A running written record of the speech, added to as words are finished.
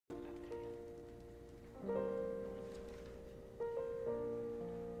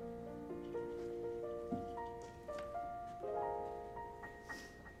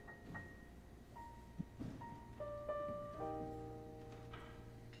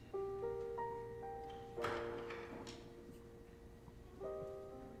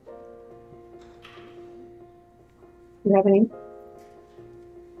you have any?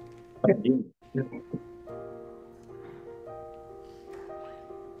 I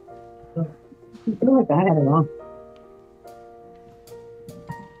feel like I had it on.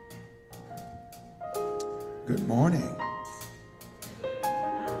 Good morning.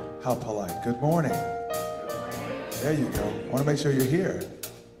 How polite. Good morning. There you go. I want to make sure you're here.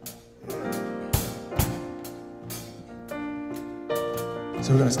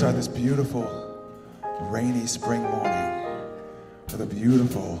 So we're going to start this beautiful, rainy spring morning with a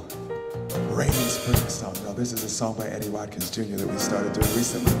beautiful, rainy spring song. Now, this is a song by Eddie Watkins Jr. that we started doing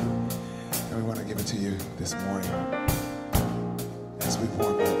recently. And we want to give it to you this morning as we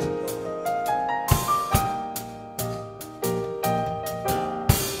warm up.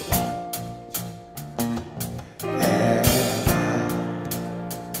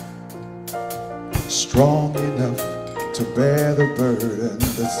 Strong enough to bear the burden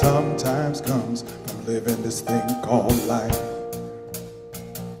that sometimes comes from living this thing called life.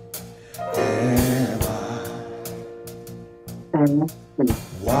 Am I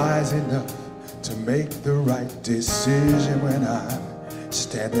wise enough to make the right decision when I'm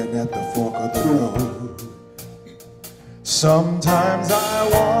standing at the fork of the road? Sometimes I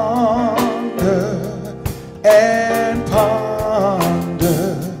wonder and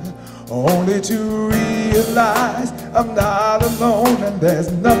ponder, only to realize I'm not alone, and there's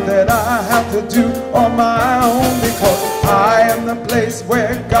nothing I have to do on my own, because I am the place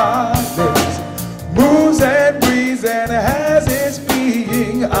where God lives, moves and breathes and has his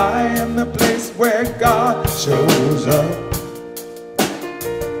being. I am the place where God shows up.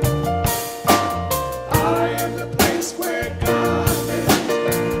 I am the place where God lives,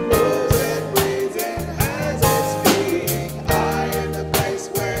 moves and breathes and has his being. I am the place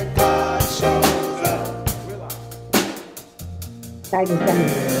where God shows up.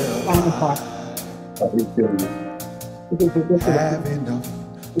 Have enough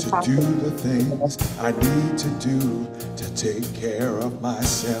to do the things I need to do to take care of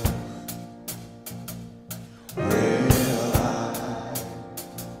myself. Will I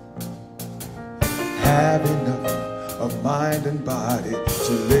have enough of mind and body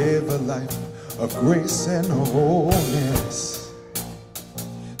to live a life of grace and wholeness?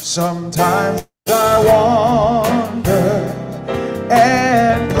 Sometimes I wonder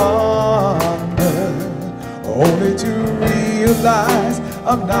and ponder, only to realize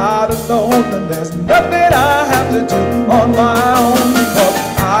I'm not alone, and there's nothing I have to do on my own, because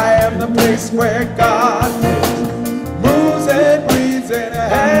I am the place where God lives, moves and breathes and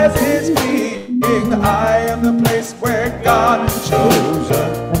has his being. I am the place where God shows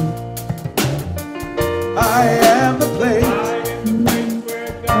up. I am the place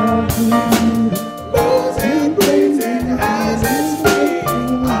where God moves and breathes and has his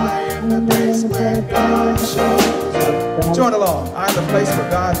being. I am the place where God shows up. Join along. I am the place where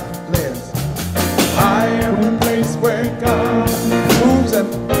God lives. I am the place where God moves and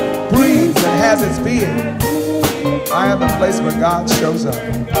breathes and has its being. I am the place where God shows up.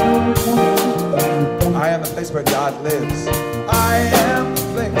 I am the place where God lives. I am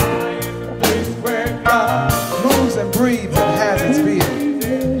the place where God moves and breathes and has its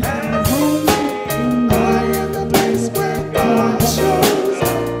being. I am the place where God shows up.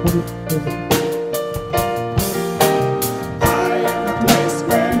 I am the place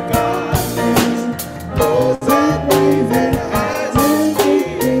where God lives, moves and breathes and has his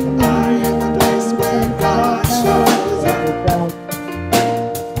being. I am the place where God shows up.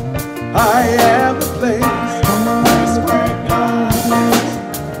 I am the place where God lives,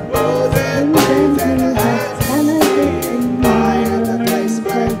 moves and breathes and has his being. I am the place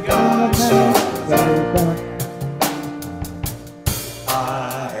where God shows up.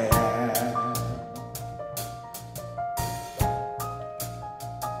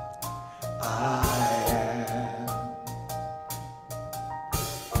 I am.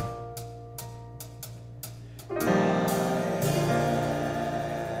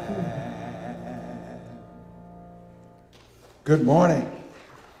 Good morning.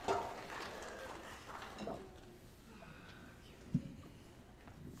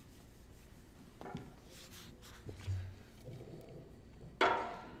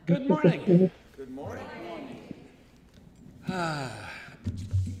 Good morning. Good morning.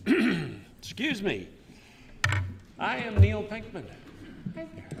 Excuse me. I am Neil Pinkman, And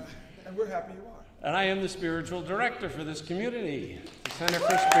we're happy you are. and I am the spiritual director for this community, the Center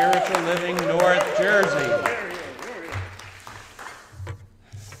for Spiritual Living, North Jersey.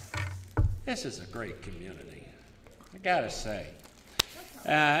 This is a great community, I gotta say.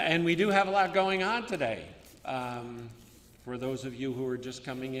 And we do have a lot going on today. For those of you who are just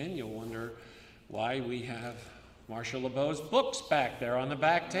coming in, you'll wonder why we have Marsha LeBeau's books back there on the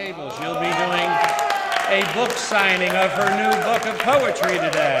back table. She'll be doing a book signing of her new book of poetry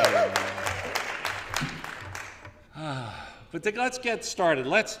today. But let's get started.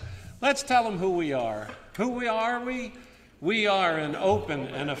 Let's tell them who we are. Who are we? We are an open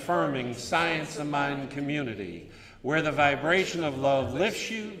and affirming science of mind community where the vibration of love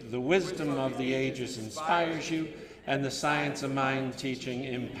lifts you, the wisdom of the ages inspires you, and the science of mind teaching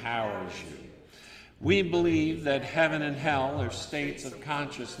empowers you. We believe that heaven and hell are states of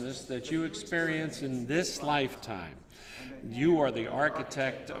consciousness that you experience in this lifetime. You are the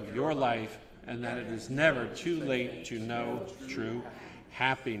architect of your life, and that it is never too late to know true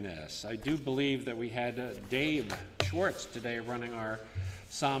happiness. I do believe that we had Dave Schwartz today running our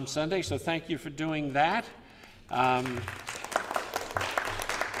Psalm Sunday, so thank you for doing that.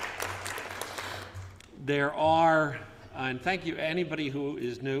 There are, and thank you anybody who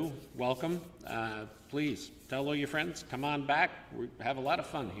is new, welcome. Please tell all your friends, come on back. We have a lot of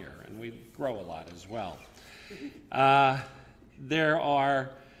fun here, and we grow a lot as well.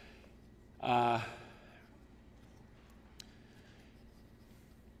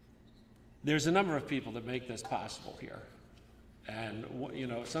 There's a number of people that make this possible here. And, you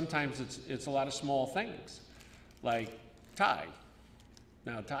know, sometimes it's a lot of small things, like Ty.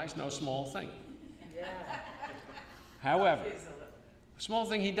 Now, Ty's no small thing. Yeah. However, the small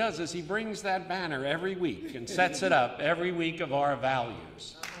thing he does is he brings that banner every week and sets it up every week of our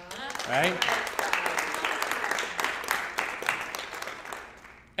values, right?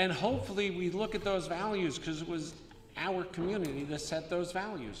 And hopefully we look at those values because it was our community that set those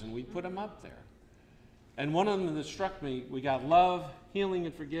values, and we put them up there. And one of them that struck me, we got love, healing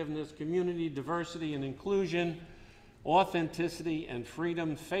and forgiveness, community, diversity and inclusion, authenticity and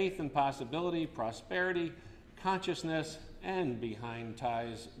freedom, faith and possibility, prosperity, consciousness, and behind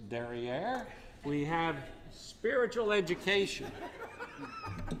Ty's derriere, we have spiritual education.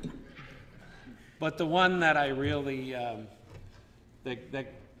 But the one that I really, that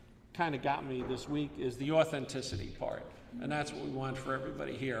kind of got me this week is the authenticity part. And that's what we want for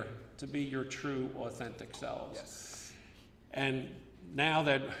everybody here, to be your true, authentic selves. Yes. And now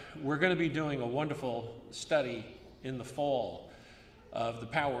that we're going to be doing a wonderful study in the fall of The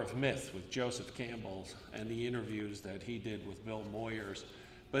Power of Myth with Joseph Campbell and the interviews that he did with Bill Moyers.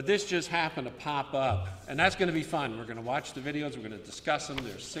 But this just happened to pop up, and that's going to be fun. We're going to watch the videos, we're going to discuss them.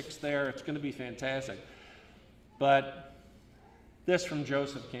 There's 6 there. It's going to be fantastic. But this from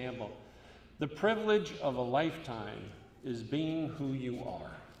Joseph Campbell: the privilege of a lifetime is being who you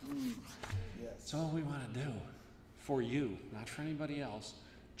are. Yes. That's all we want to do for you, not for anybody else,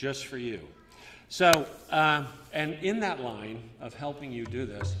 just for you. So, and in that line of helping you do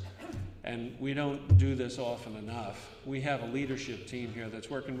this, and we don't do this often enough, we have a leadership team here that's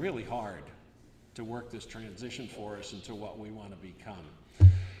working really hard to work this transition for us into what we want to become.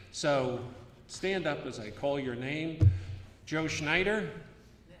 So, stand up as I call your name. Joe Schneider.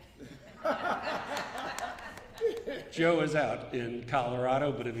 Joe is out in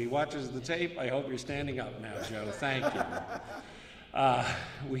Colorado, but if he watches the tape, I hope you're standing up now, Joe. Thank you.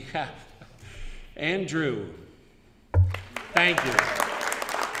 We have Andrew. Thank you.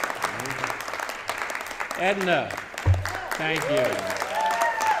 Edna. Thank you.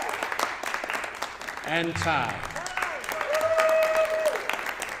 And Ty.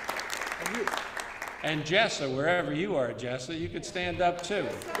 And Jessa, wherever you are, Jessa, you could stand up too.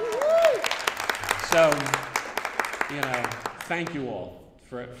 So, you know, thank you all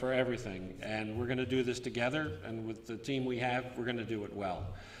for everything. And we're going to do this together, and with the team we have, we're going to do it well.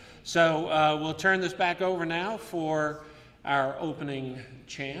 So we'll turn this back over now for our opening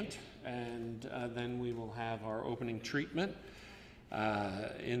chant, and then we will have our opening treatment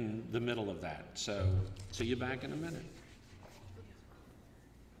in the middle of that. So see you back in a minute.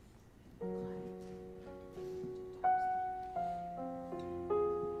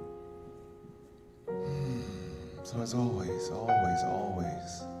 So as always,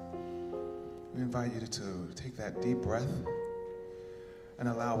 we invite you to take that deep breath and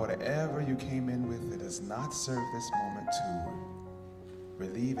allow whatever you came in with that does not serve this moment to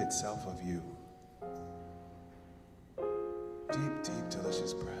relieve itself of you. Deep, deep,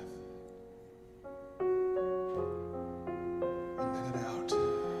 delicious breath. And let it out.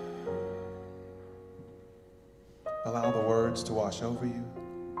 Allow the words to wash over you,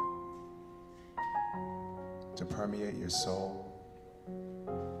 to permeate your soul.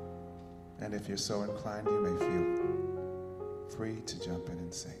 And if you're so inclined, you may feel free to jump in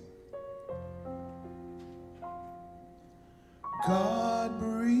and sing. God,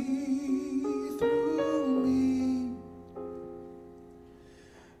 breathe through me.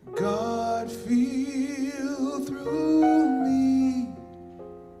 God, feel through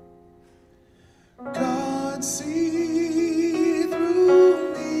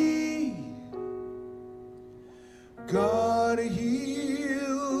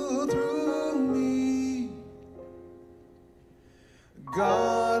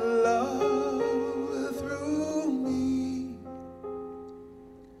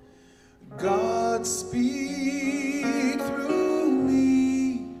God speak through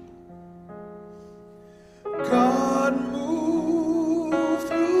me. God move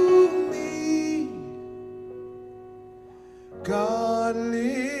through me. God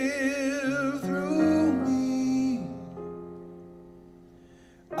live through me.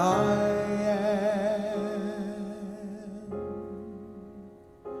 I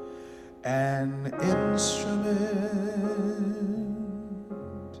am an instrument,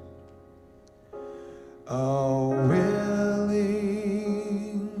 a willing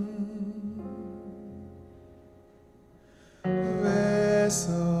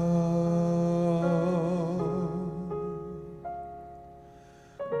vessel.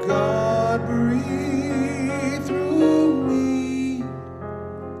 God breathe through me.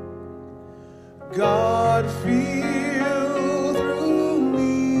 God feel through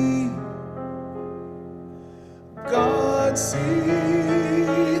me. God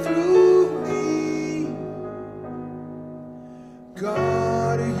see through me.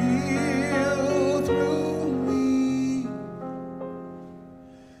 God heal through me.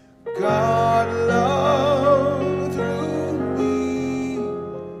 God love through me.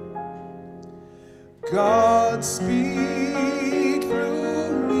 God speak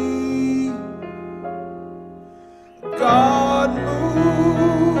through me. God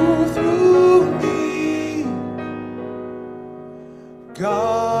move through me.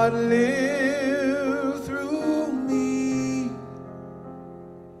 God live through me.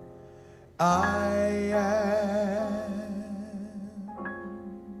 I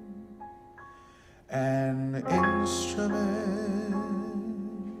am an instrument,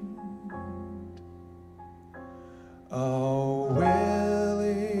 a willing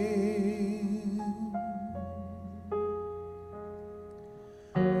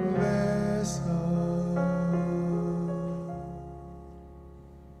vessel.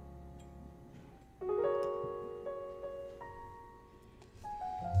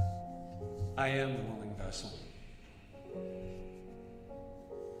 I am the willing vessel.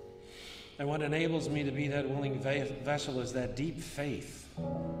 And what enables me to be that willing vessel is that deep faith.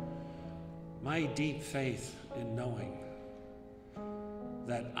 My deep faith in knowing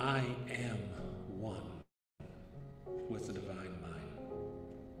that I am one with the divine mind.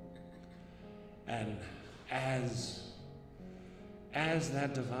 And as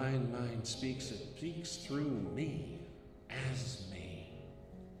that divine mind speaks, it speaks through me, as me.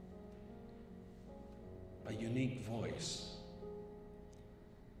 A unique voice,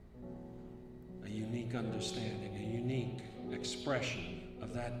 a unique understanding, a unique expression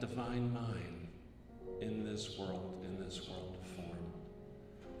of that divine mind in this world of form.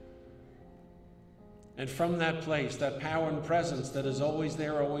 And from that place, that power and presence that is always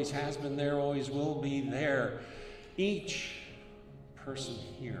there, always has been there, always will be there, each person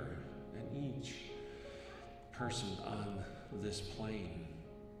here and each person on this plane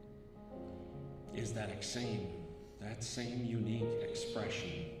is that same unique expression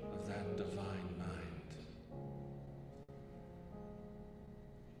of that divine mind.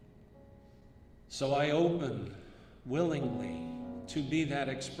 So I open willingly to be that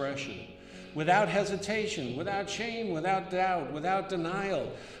expression, without hesitation, without shame, without doubt, without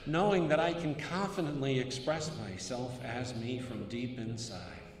denial, knowing that I can confidently express myself as me from deep inside.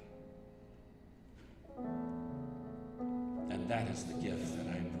 And that is the gift that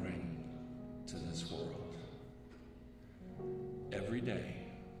I bring to this world. Every day,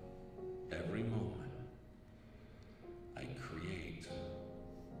 every moment, I create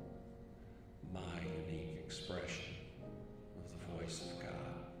my unique expression of the voice of God.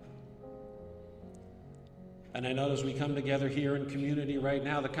 And I know as we come together here in community right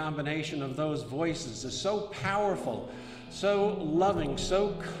now, the combination of those voices is so powerful, so loving,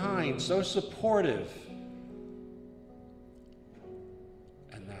 so kind, so supportive.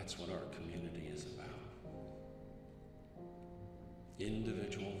 And that's what our community is about.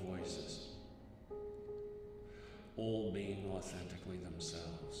 Individual voices, all being authentically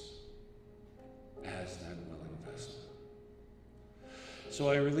themselves as that willing vessel. So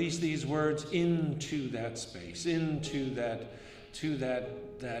I release these words into that space, into that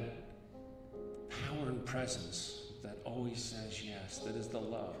power and presence that always says yes, that is the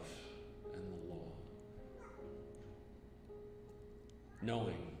love and the law.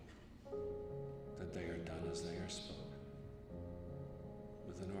 Knowing that they are done as they are spoken.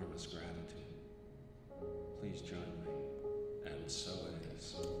 With enormous gratitude. Please join me. And so it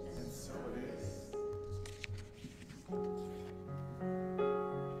is. And so it is.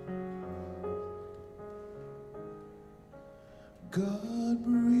 God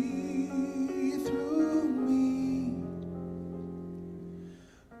breathe through me.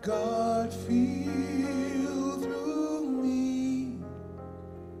 God, feel through me.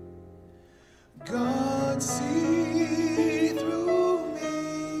 God, see through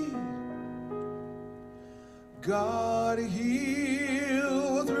me. God,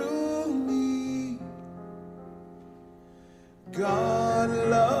 heal through me. God,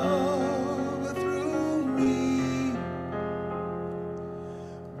 love through me.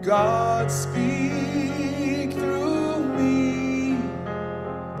 God, speak through me.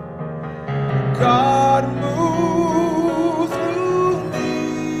 God, move through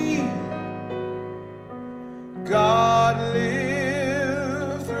me. God,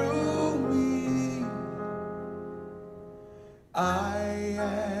 live through me. I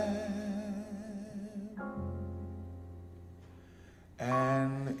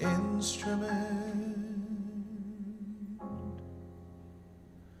am an instrument,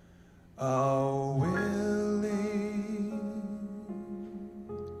 a willing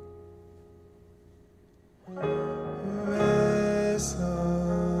vessel.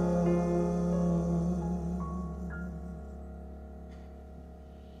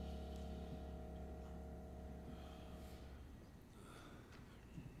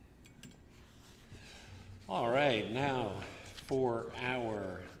 All right, now for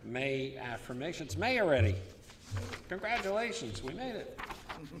our May affirmations. May already. Congratulations, we made it.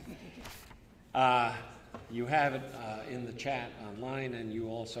 You have it in the chat online, and you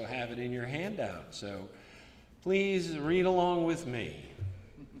also have it in your handout. So please read along with me.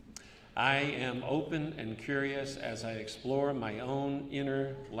 I am open and curious as I explore my own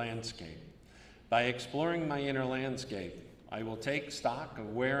inner landscape. By exploring my inner landscape, I will take stock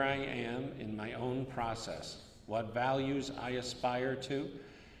of where I am in my own process, what values I aspire to,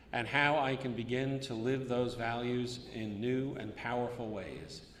 and how I can begin to live those values in new and powerful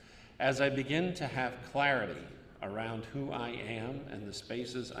ways. As I begin to have clarity around who I am and the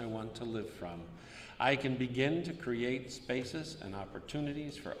spaces I want to live from, I can begin to create spaces and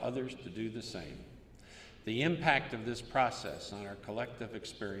opportunities for others to do the same. The impact of this process on our collective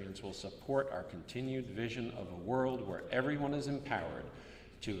experience will support our continued vision of a world where everyone is empowered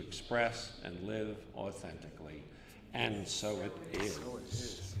to express and live authentically. And so it is.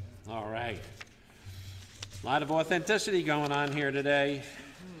 All right. A lot of authenticity going on here today.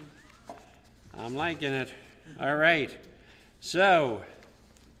 I'm liking it. All right. So,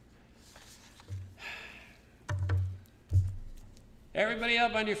 everybody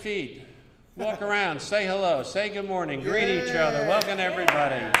up on your feet. Walk around, say hello, say good morning, greet each other, welcome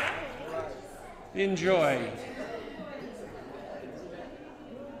everybody. Enjoy.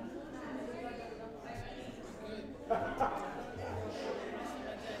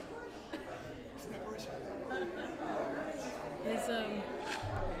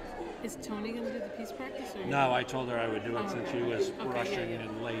 Is Toni going to do the peace practice? Or No, I told her I would do it since she was rushing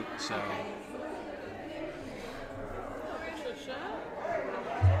in late, so. Trisha?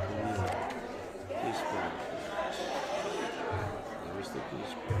 Peace practice. There's the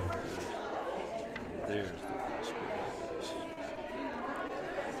peace practice. There's the peace practice.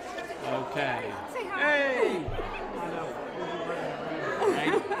 Okay. Say hi. Hey! I know.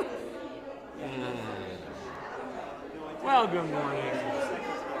 Right? Well, good morning.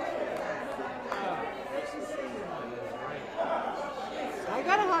 I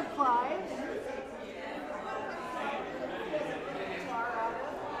got a hug, Clive.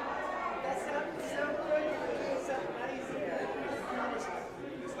 That sounds so good. So nice here.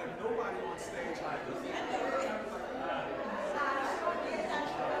 It's like nobody on stage like this.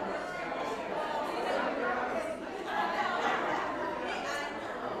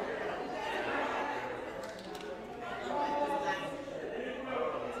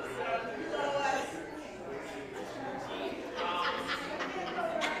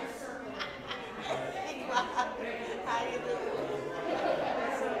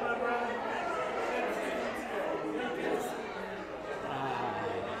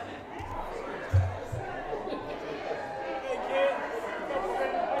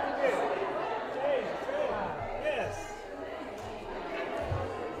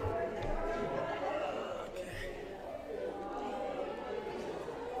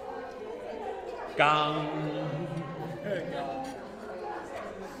 Gong.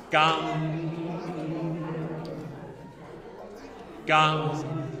 Gong. Gong.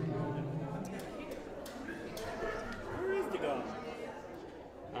 Where is the gong?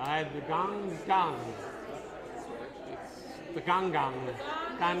 The gong, gong. It's the gong, gong.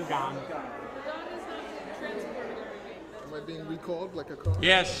 Gong, gong. Am I being recalled like a car?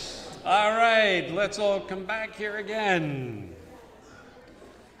 Yes. All right. Let's all come back here again.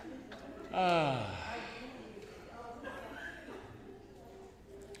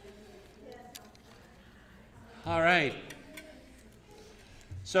 All right.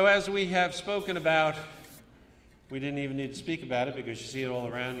 So as we have spoken about, we didn't even need to speak about it because you see it all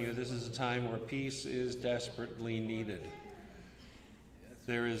around you. This is a time where peace is desperately needed.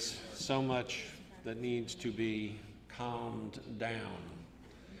 There is so much that needs to be calmed down.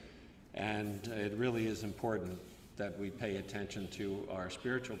 And it really is important that we pay attention to our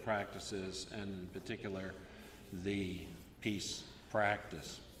spiritual practices, and in particular, the peace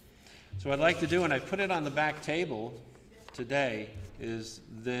practice. So what I'd like to do, and I put it on the back table today, is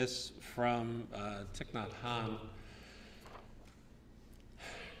this from Thich Nhat Hanh.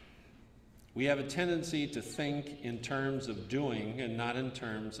 We have a tendency to think in terms of doing and not in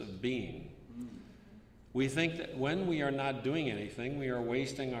terms of being. We think that when we are not doing anything, we are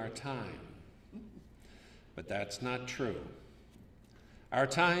wasting our time. But that's not true. Our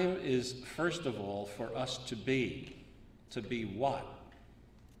time is, first of all, for us to be. To be what?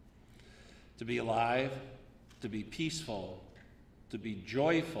 To be alive, to be peaceful, to be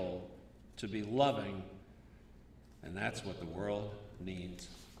joyful, to be loving, and that's what the world needs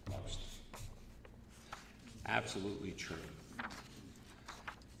most. Absolutely true.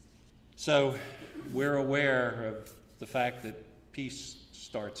 So we're aware of the fact that peace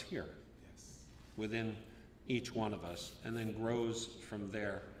starts here, within each one of us, and then grows from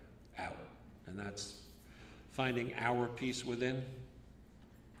there out. And that's finding our peace within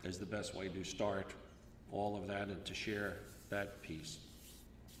is the best way to start all of that and to share that peace.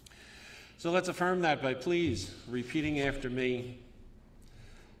 So let's affirm that by please repeating after me.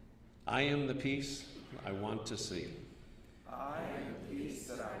 I am the peace I want to see. I am the peace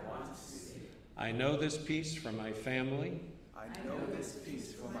that I want to see. I know this peace for my family. I know this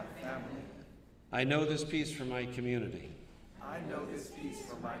peace for my family. I know this peace for my community. I know this peace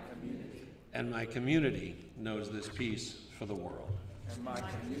for my community. And my community knows this peace for the world. And my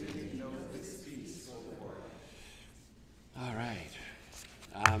community knows this peace for the world. All right.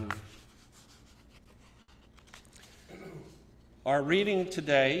 Our reading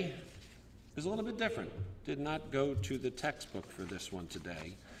today is a little bit different. Did not go to the textbook for this one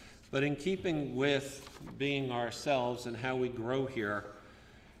today. But in keeping with being ourselves and how we grow here,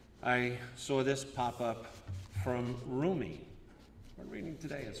 I saw this pop up from Rumi. Our reading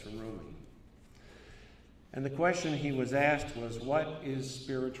today is from Rumi. And the question he was asked was, what is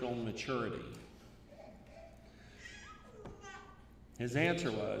spiritual maturity? His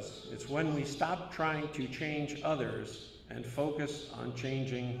answer was, it's when we stop trying to change others and focus on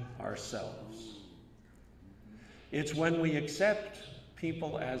changing ourselves. It's when we accept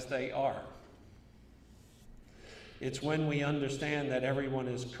people as they are. It's when we understand that everyone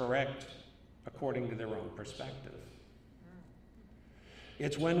is correct according to their own perspective.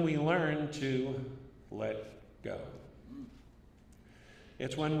 It's when we learn to let go.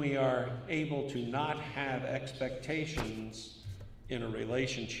 It's when we are able to not have expectations in a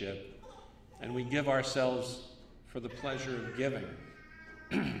relationship and we give ourselves for the pleasure of giving.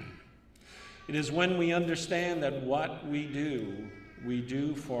 It is when we understand that what we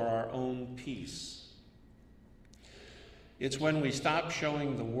do for our own peace. It's when we stop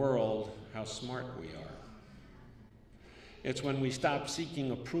showing the world how smart we are. It's when we stop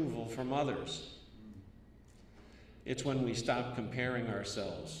seeking approval from others. It's when we stop comparing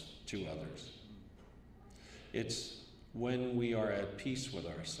ourselves to others. It's when we are at peace with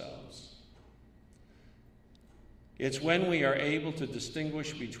ourselves. It's when we are able to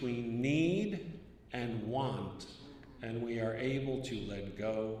distinguish between need and want, and we are able to let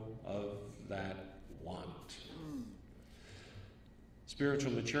go of that want.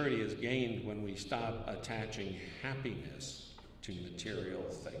 Spiritual maturity is gained when we stop attaching happiness to material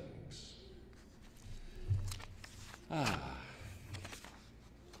things.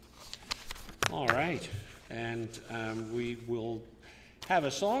 All right, and we will have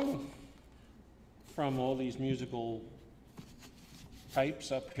a song from all these musical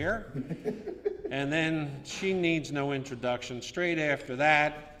types up here. And then she needs no introduction. Straight after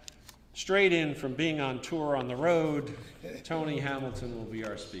that, straight in from being on tour on the road, Toni Hamilton will be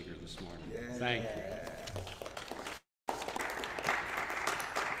our speaker this morning. Yeah. Thank you.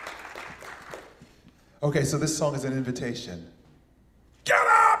 Okay, so this song is an invitation. Get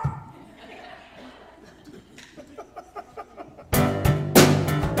up!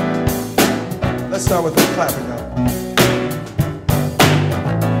 Let's start with the clapping now.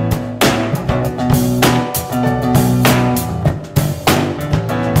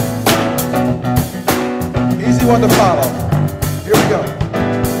 Easy one to follow. Here we go.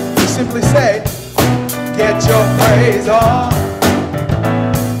 You simply say, get your praise on.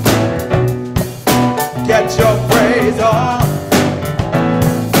 Get your praise on.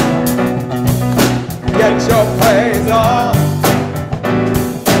 Get your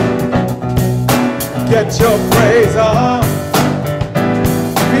Get your praise on.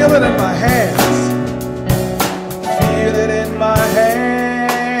 Feel it in my hands. Feel it in my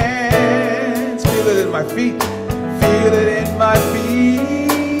hands. Feel it in my feet. Feel it in my feet.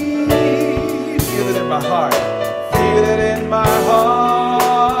 Feel it in my heart. Feel it in my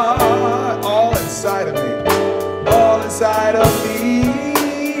heart. All inside of me. All inside of me.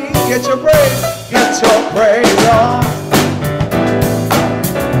 Get your praise. Get your praise on.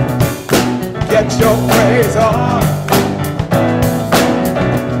 Get your praise on.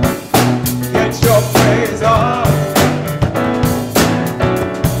 Get your praise on.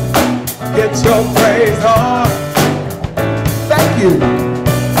 Get your praise on. Thank you.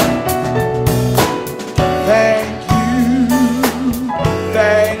 Thank you.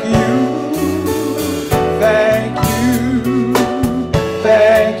 Thank you. Thank you.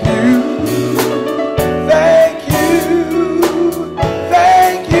 Thank you. Thank you.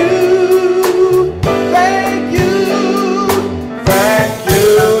 Thank you. Thank you. Thank you.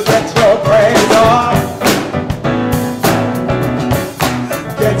 Get your praise on.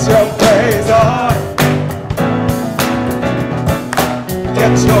 Get your praise on.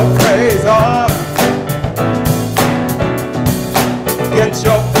 Get your praise on. Get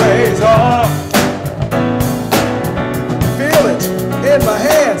your praise on. Feel it in my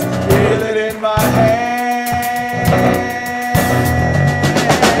hands. Feel it in my hands.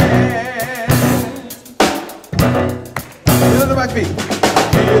 Feel it in my feet.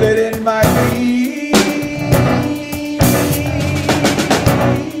 Feel it in my feet.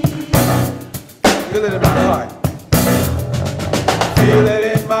 Feel it in my heart. Feel it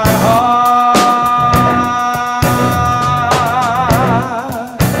in my heart.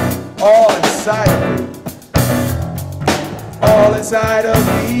 All inside of me. All inside of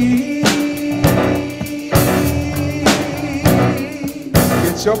me.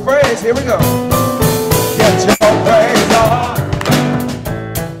 Get your praise. Here we go. Get your praise on.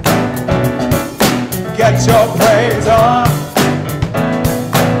 Get your praise on.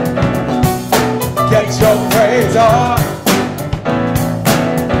 Get your praise on.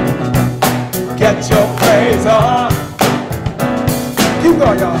 Get your praise on. Keep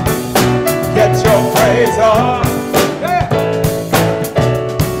going, y'all. Get your praise on. Yeah.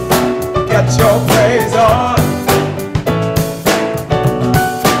 Get your praise on.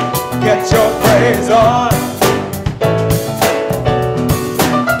 Get your praise on.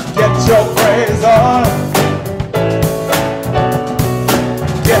 Get your praise on.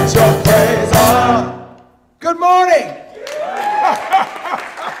 Get your praise on. Good morning.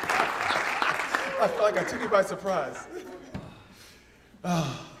 I feel like I took you by surprise.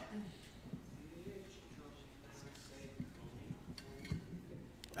 Oh.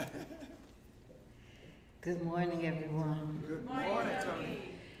 Good morning, everyone. Good morning, Toni.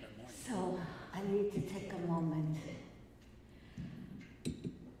 So, I need to take a moment.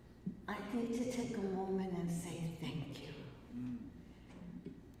 I need to take a moment and say thank you.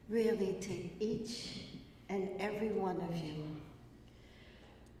 Really, to each and every one of you.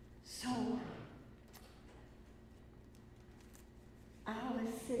 So, I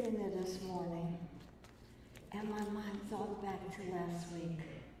was sitting there this morning, and my mind thought back to last week.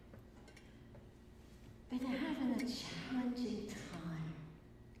 Been having a challenging time.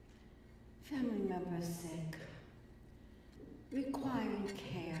 Family members sick, requiring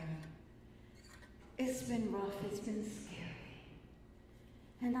care. It's been rough, it's been scary.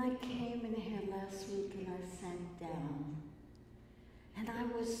 And I came in here last week and I sat down. And I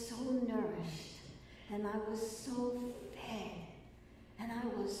was so nourished, and I was so fed, and I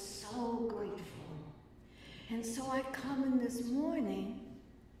was so grateful. And so I come in this morning.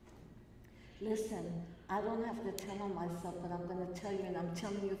 Listen, I don't have to tell on myself, but I'm going to tell you, and I'm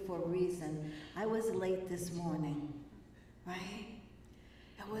telling you for a reason. I was late this morning, right?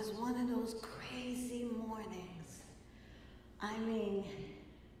 It was one of those crazy mornings. I mean,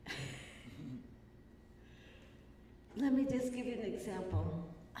 let me just give you an example.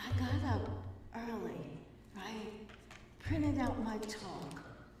 I got up early, right? Printed out my talk,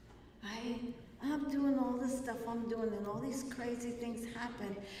 right? I'm doing all this stuff I'm doing, and all these crazy things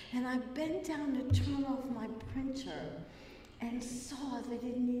happen. And I bent down to turn off my printer and saw that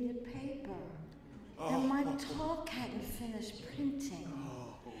it needed paper. And my talk hadn't finished printing.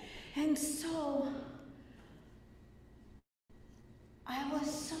 And so I was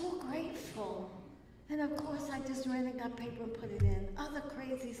so grateful. And of course, I just ran and got paper and put it in. Other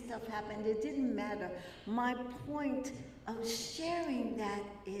crazy stuff happened. It didn't matter. My point of sharing that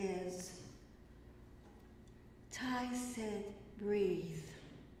is, Ty said, breathe.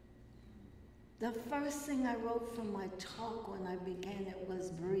 The first thing I wrote from my talk when I began it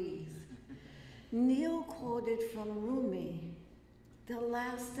was breathe. Neil quoted from Rumi. The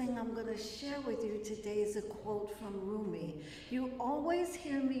last thing I'm going to share with you today is a quote from Rumi. You always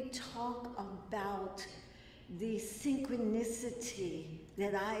hear me talk about the synchronicity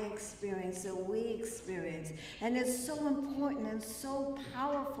that I experience, that we experience. And it's so important and so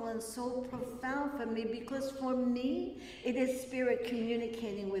powerful and so profound for me, because for me, it is Spirit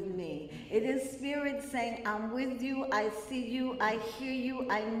communicating with me. It is Spirit saying, I'm with you, I see you, I hear you,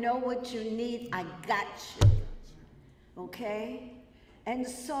 I know what you need, I got you. Okay? And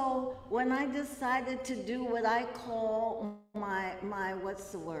so when I decided to do what I call my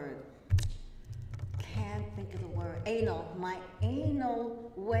what's the word? Can't think of the word, my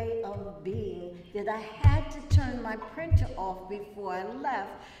anal way of being, that I had to turn my printer off before I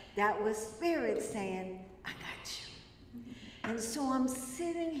left, that was Spirit saying, I got you. And so I'm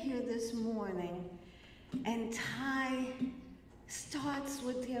sitting here this morning, and Ty starts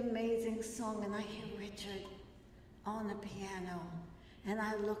with the amazing song, and I hear Richard on the piano, and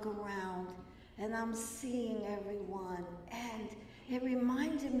I look around, and I'm seeing everyone, and it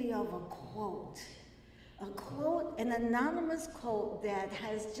reminded me of a quote, an anonymous quote that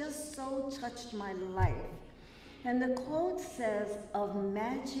has just so touched my life. And the quote says, of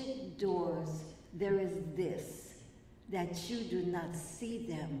magic doors, there is this, that you do not see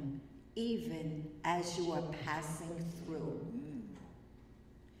them, even as you are passing through.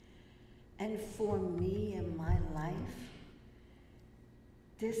 And for me in my life,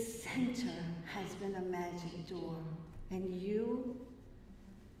 this center has been a magic door. And you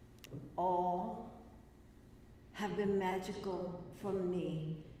all have been magical for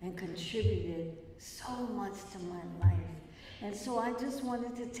me and contributed so much to my life. And so I just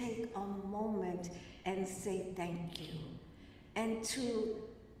wanted to take a moment and say thank you. And to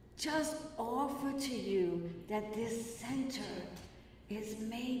just offer to you that this center is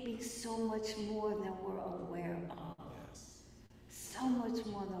maybe so much more than we're aware of. Yes. So much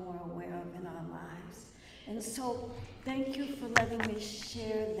more than we're aware of in our lives. And so thank you for letting me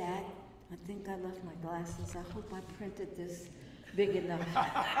share that. I think I left my glasses. I hope I printed this big enough.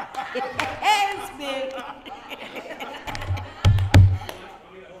 It's big.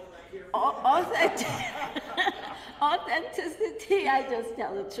 Authenticity, I just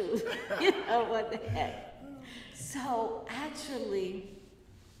tell the truth. You know what the heck. So actually,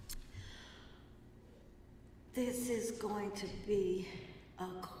 this is going to be a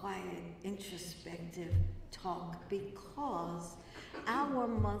quiet, introspective talk, because our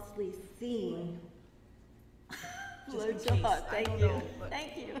monthly theme, bless your heart, thank you.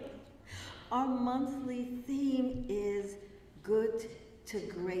 Our monthly theme is good to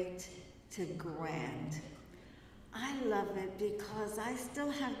great to grand. I love it because I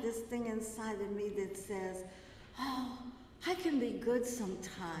still have this thing inside of me that says, oh, I can be good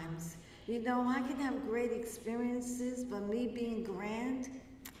sometimes. You know, I can have great experiences, but me being grand,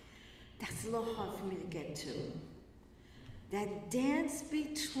 that's a little hard for me to get to. That dance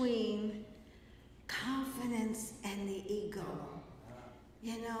between confidence and the ego,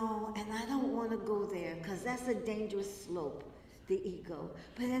 you know, and I don't want to go there because that's a dangerous slope, the ego.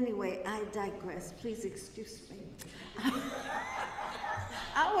 But anyway, I digress. Please excuse me.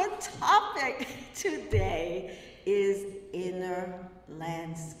 Our topic today is inner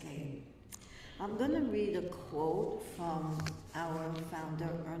landscape. I'm going to read a quote from our founder,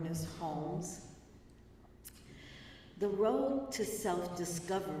 Ernest Holmes. The road to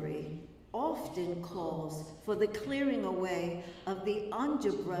self-discovery often calls for the clearing away of the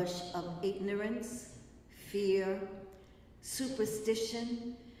underbrush of ignorance, fear,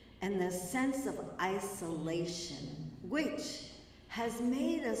 superstition, and the sense of isolation, which has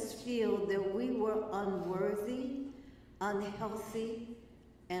made us feel that we were unworthy, unhealthy,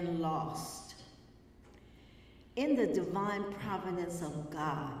 and lost. In the divine providence of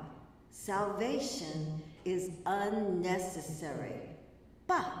God, salvation is unnecessary,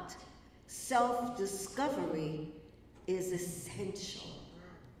 but self-discovery is essential.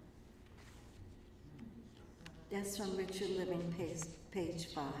 That's from Richard Living, page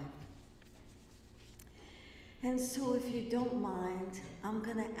 5. And so if you don't mind, I'm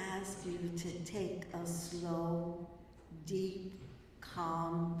going to ask you to take a slow, deep,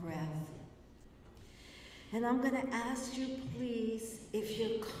 calm breath. And I'm going to ask you, please, if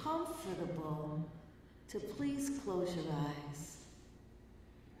you're comfortable, to please close your eyes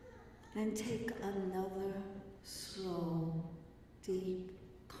and take another slow, deep,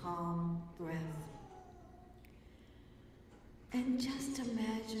 calm breath. And just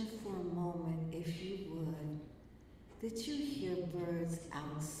imagine for a moment, if you would, that you hear birds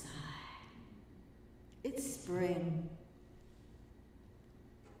outside. It's spring.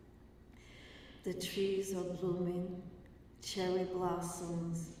 The trees are blooming, cherry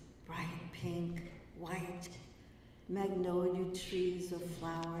blossoms, bright pink, white. Magnolia trees are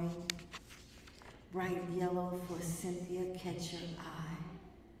flowering, bright yellow for Cynthia catch your eye.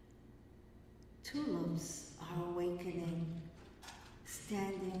 Tulips are awakening,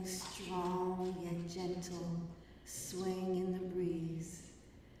 standing strong yet gentle, swaying in the breeze,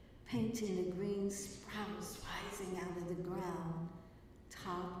 painting the green sprouts rising out of the ground,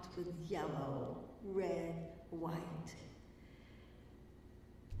 topped with yellow, red, white.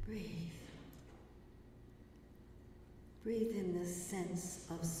 Breathe. Breathe in the sense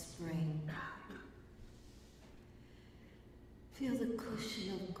of spring. Feel the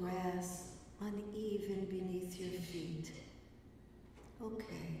cushion of grass uneven beneath your feet.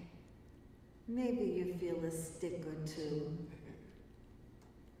 Okay, maybe you feel a stick or two.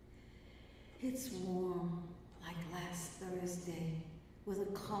 It's warm like last Thursday with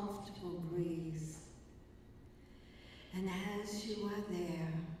a comfortable breeze. And as you are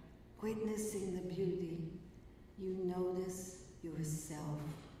there, witnessing the beauty, you notice yourself.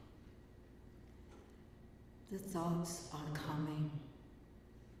 The thoughts are coming.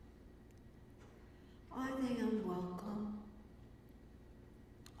 Are they unwelcome?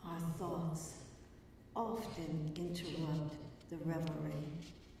 Our thoughts often interrupt the reverie.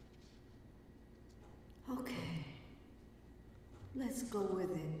 Okay, let's go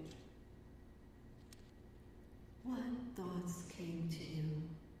with it. What thoughts came to you?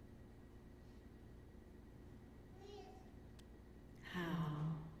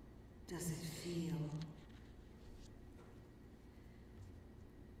 How does it feel?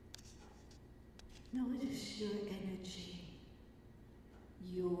 Notice your energy,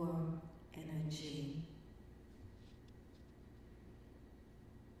 your energy.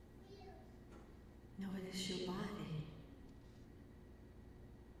 Notice your body.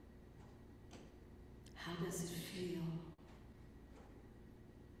 How does it feel?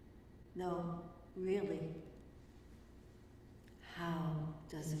 No, really. How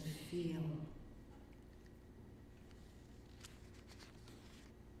does it feel?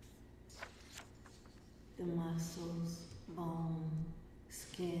 The muscles, bone,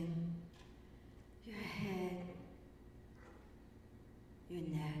 skin, your head, your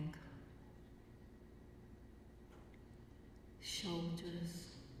neck,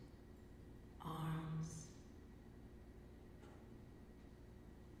 shoulders, arms,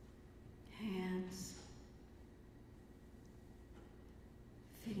 hands,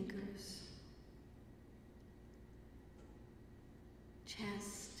 fingers,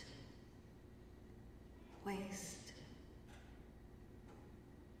 chest, waist,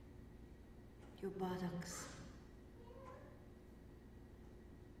 your buttocks,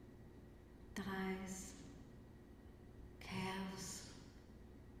 thighs, calves,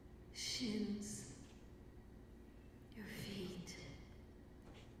 shins, your feet,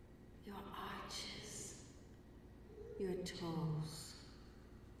 your arches, your toes.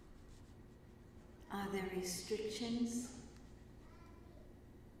 Are there restrictions,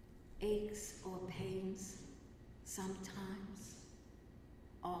 aches or pains, sometimes,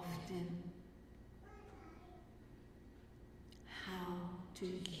 often? How do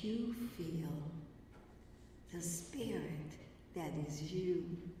you feel the spirit that is you?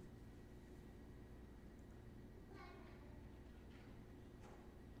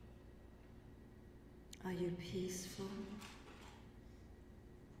 Are you peaceful?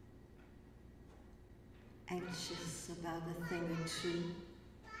 Anxious about a thing or two?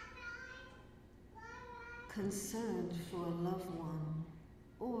 Concerned for a loved one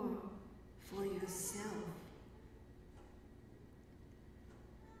or for yourself?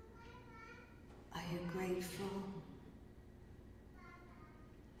 Are you grateful?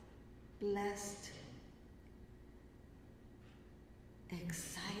 Blessed?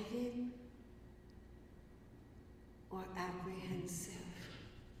 Excited? Or apprehensive?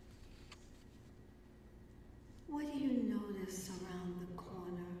 What do you notice around the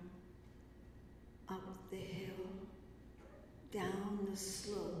corner, up the hill, down the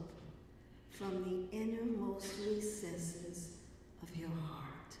slope, from the innermost recesses of your heart?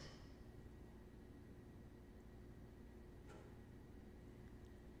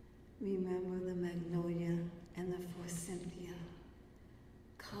 Remember the magnolia and the forsythia,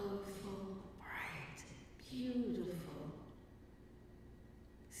 colorful, bright, beautiful.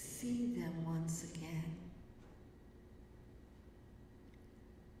 See them once again.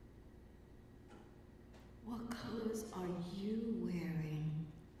 What colors are you wearing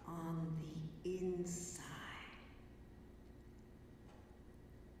on the inside?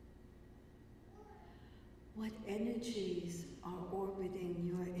 What energies are orbiting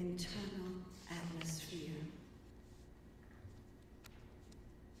your internal atmosphere.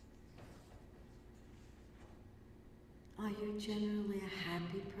 Are you generally a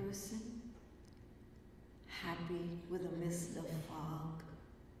happy person? Happy with a mist of fog?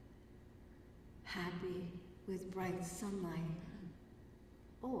 Happy with bright sunlight?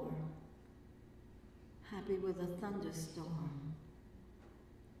 Or happy with a thunderstorm?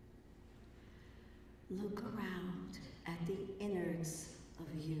 Look around at the innards of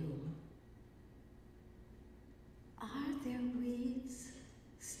you. Are there weeds,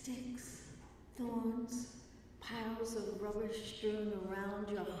 sticks, thorns, piles of rubbish strewn around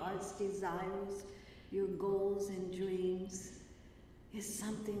your heart's desires, your goals and dreams? Is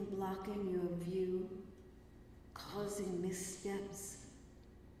something blocking your view, causing missteps?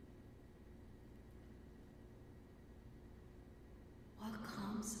 What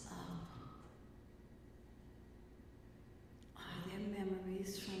comes up? Are there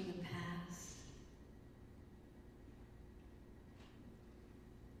memories from the past?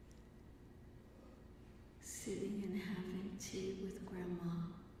 Sitting and having tea with Grandma.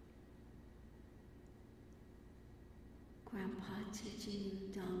 Grandpa teaching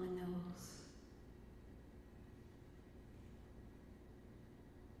you dominoes.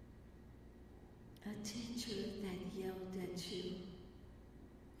 A teacher that yelled at you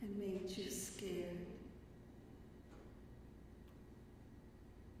and made you scared.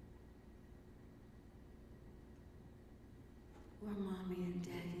 Were Mommy and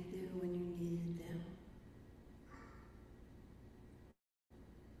Daddy there when you needed them?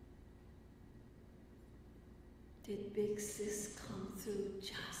 Did Big Sis come through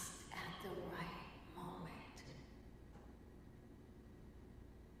just at the right moment?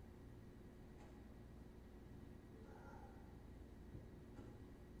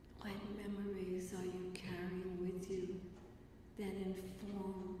 What memories are you carrying with you that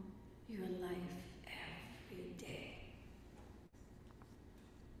inform your life every day?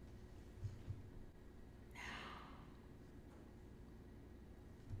 Now,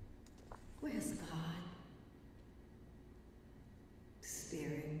 where's God?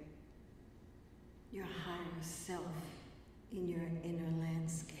 Spirit, your higher self in your inner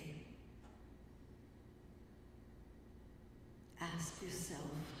landscape. Ask yourself,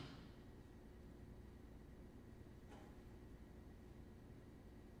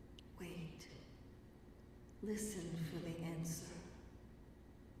 wait, listen for the answer.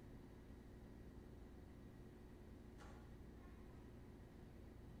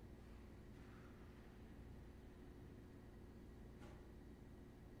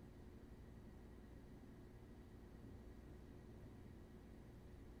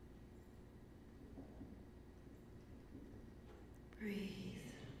 Breathe.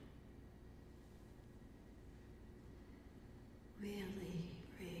 Really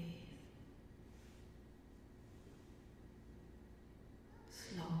breathe.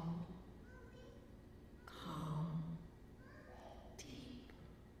 Slow, calm, deep.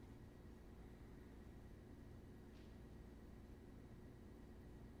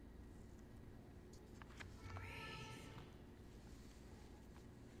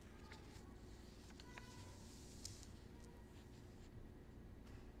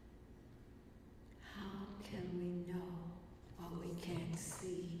 How can we know what we can't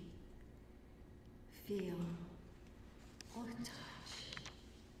see, feel, or touch,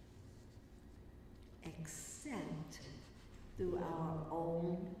 except through our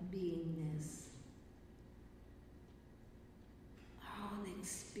own beingness, our own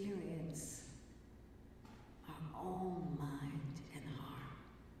experience, our own mind and heart?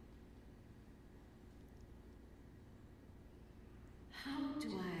 How do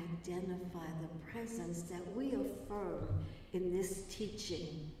I identify the presence that we affirm in this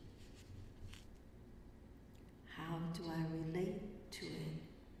teaching? How do I relate to it?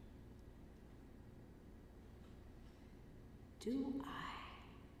 Do I?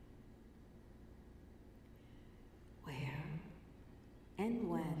 Where and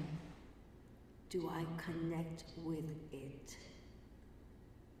when do I connect with it?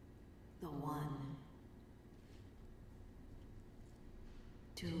 The one.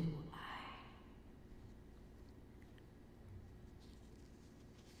 Do I?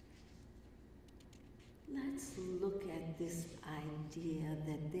 Let's look at this idea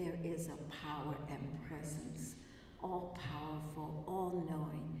that there is a power and presence, all powerful, all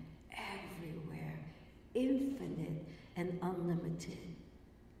knowing, everywhere, infinite and unlimited.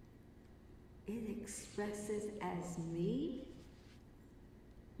 It expresses as me,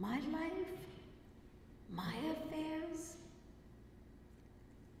 my life, my affairs.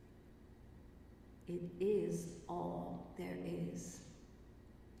 It is all there is.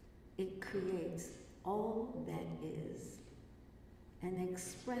 It creates all that is and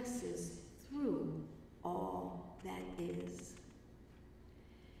expresses through all that is.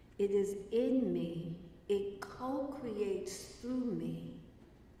 It is in me, it co-creates through me.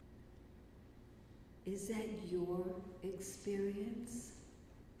 Is that your experience?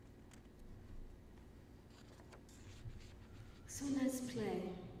 So let's play.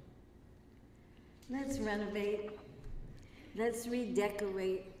 Let's renovate. Let's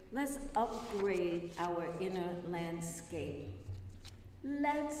redecorate. Let's upgrade our inner landscape.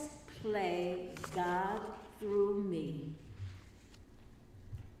 Let's play God through me.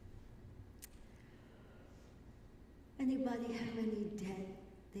 Anybody have any debt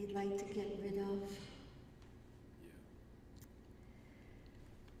they'd like to get rid of?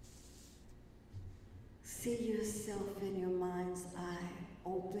 See yourself in your mind's eye,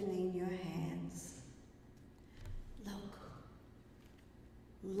 opening your hands.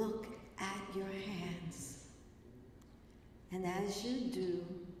 Look at your hands. And as you do,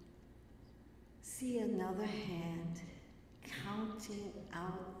 see another hand counting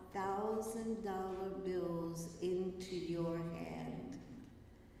out $1,000 bills into your hand.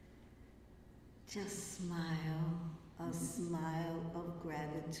 Just smile, a smile of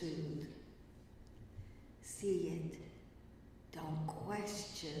gratitude. See it, don't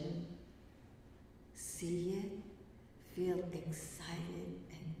question. See it, feel excited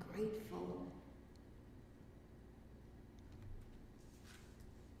and grateful.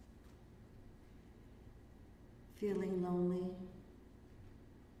 Feeling lonely?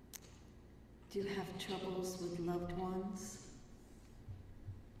 Do you have troubles with loved ones?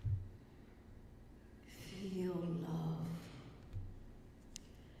 Feel love.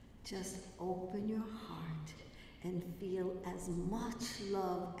 Just open your heart and feel as much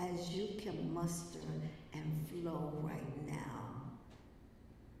love as you can muster and flow right now.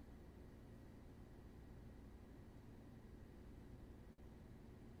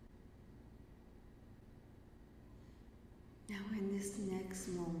 Now in this next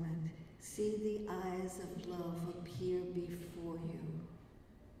moment, see the eyes of love appear before you.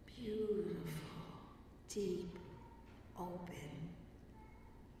 Beautiful, deep, open,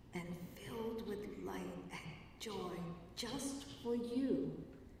 and filled with light and joy just for you,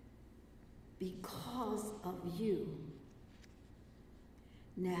 because of you.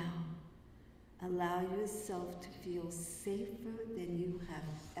 Now, allow yourself to feel safer than you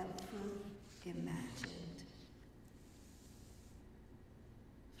have ever imagined.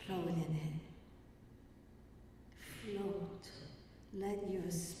 Float in it. Float. Let your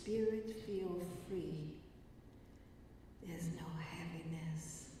spirit feel free. There's no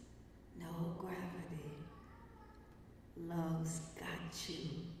heaviness, no gravity. Love's got you.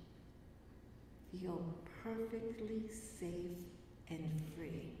 Feel perfectly safe and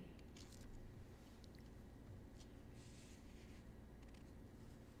free.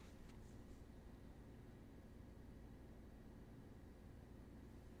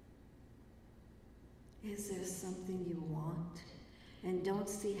 Is there something you want and don't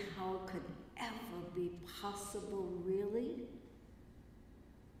see how it could ever be possible, really?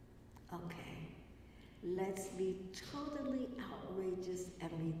 Okay, let's be totally outrageous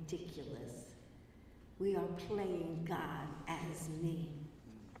and ridiculous. We are playing God as me.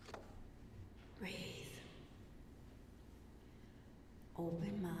 Breathe.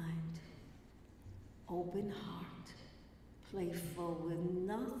 Open mind, open heart, playful with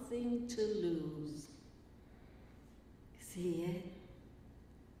nothing to lose. See it,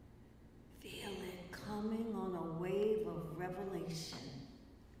 feel it coming on a wave of revelation.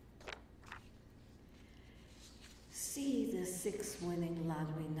 See the 6 winning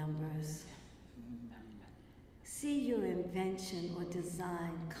lottery numbers. See your invention or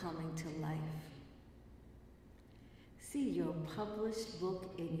design coming to life. See your published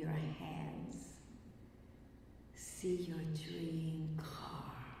book in your hands. See your dream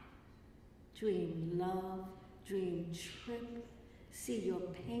car, dream love, dream trip. See your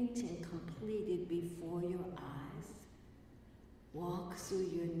painting completed before your eyes. Walk through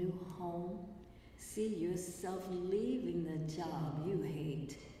your new home. See yourself leaving the job you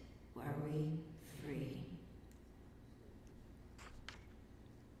hate, worry-free.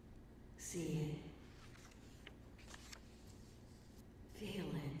 See it. Feel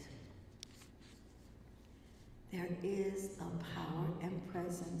it. There is a power and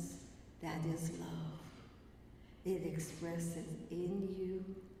presence that is love. It expresses in you,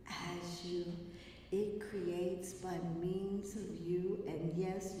 as you. It creates by means of you, and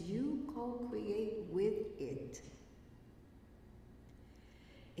yes, you co-create with it.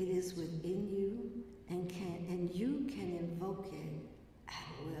 It is within you, and you can invoke it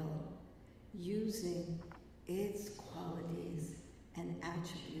at will. using its qualities and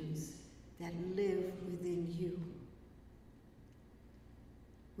attributes that live within you.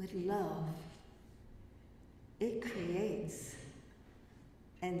 With love, it creates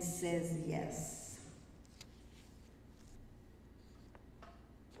and says yes.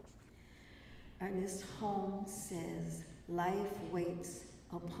 Ernest Holmes says, life waits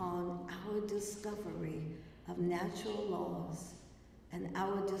upon our discovery of natural laws and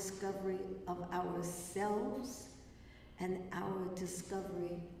our discovery of ourselves and our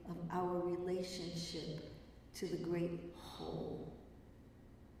discovery of our relationship to the great whole.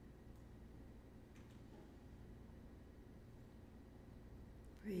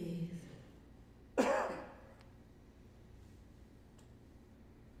 Breathe.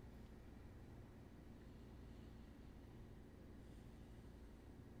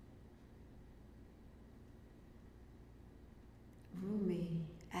 Rumi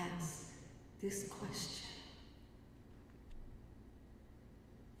asked this question.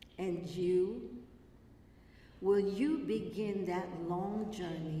 And you, will you begin that long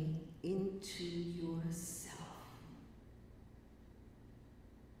journey into yourself?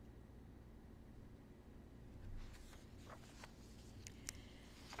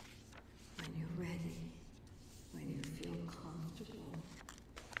 When you're ready, when you feel comfortable,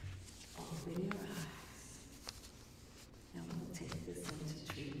 open your eyes, and we'll take this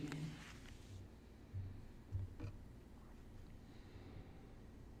into treatment.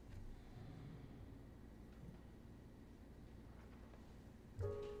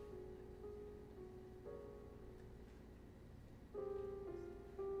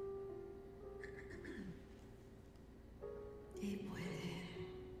 Deep within,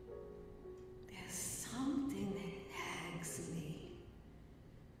 there's something that nags me.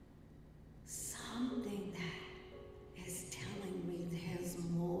 Something that is telling me there's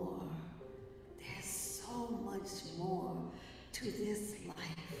more. There's so much more to this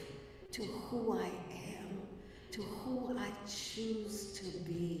life, to who I am, to who I choose to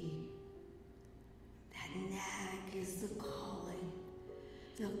be. That nag is the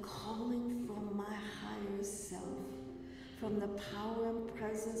calling from my higher self, from the power and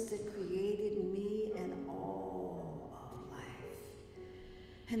presence that created me and all of life.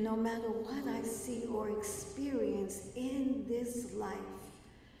 And no matter what I see or experience in this life,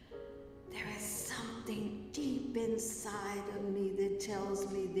 there is something deep inside of me that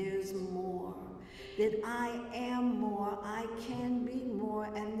tells me there's more, that I am more, I can be more,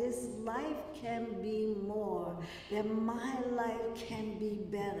 and this life can be more, that my life can be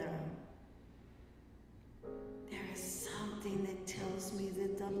better. There is something that tells me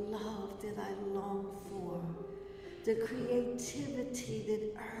that the love that I long for, the creativity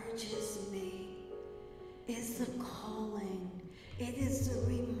that urges me, is the calling. It is the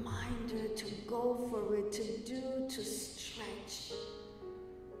reminder to go for it, to do, to stretch,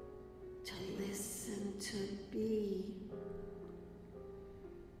 to listen, to be,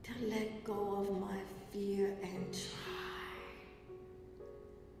 to let go of my fear and try.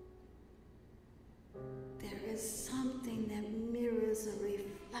 There is something that mirrors a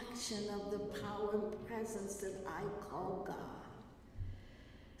reflection of the power and presence that I call God.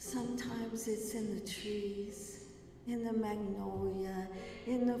 Sometimes it's in the trees, in the magnolia,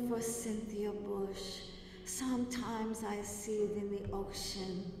 in the forsythia bush. Sometimes I see it in the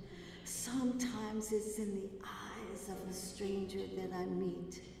ocean. Sometimes it's in the eyes of a stranger that I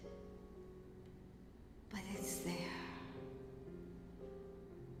meet. But it's there.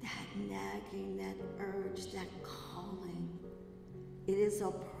 That nagging, that urge, that calling. It is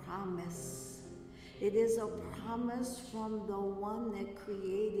a promise. It is a promise from the one that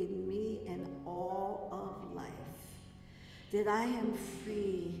created me and all of life. That I am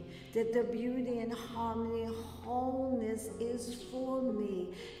free, that the beauty and harmony and wholeness is for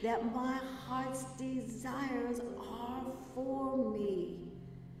me, that my heart's desires are for me.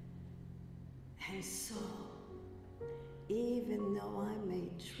 And so, even though I may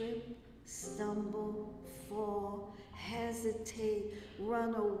trip, stumble, fall, hesitate,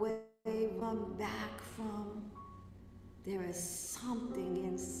 run away, run back from, there is something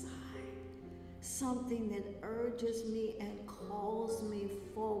inside. Something that urges me and calls me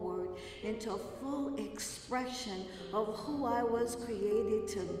forward into full expression of who I was created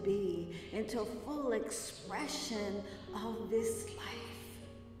to be, into full expression of this life.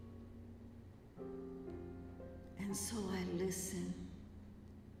 And so I listen.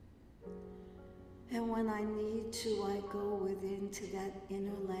 And when I need to, I go within to that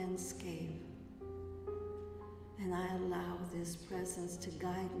inner landscape. And I allow this presence to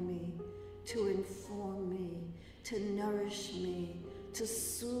guide me, to inform me, to nourish me, to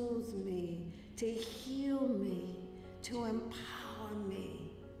soothe me, to heal me, to empower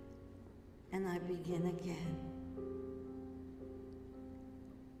me. And I begin again.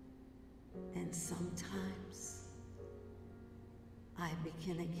 And sometimes I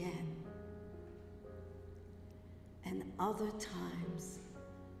begin again. And other times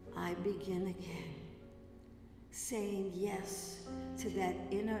I begin again, saying yes to that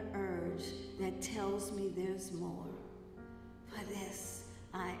inner urge that tells me there's more. For this,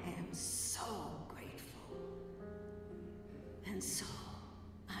 I am so grateful. And so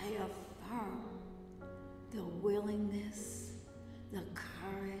I affirm the willingness, the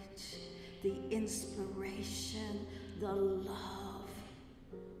courage, the inspiration, the love,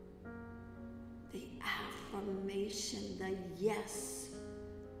 the affirmation, the yes.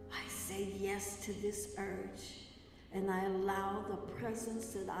 I say yes to this urge, and I allow the presence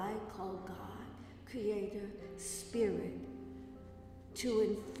that I call God, Creator, Spirit, to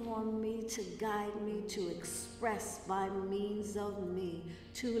inform me, to guide me, to express by means of me,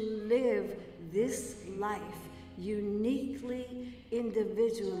 to live this life uniquely,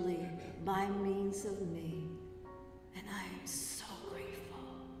 individually, by means of me. And I am so grateful.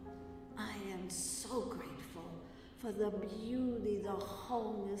 I am so grateful for the beauty, the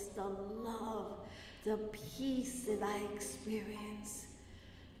wholeness, the love, the peace that I experience,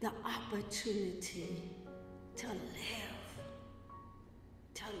 the opportunity to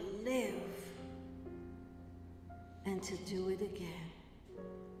live, and to do it again.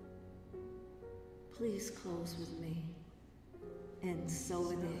 Please close with me. And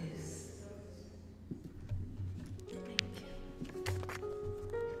so it is. Thank you.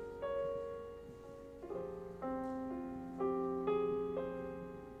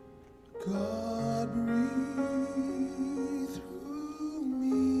 God, breathe through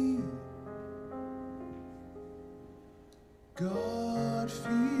me. God,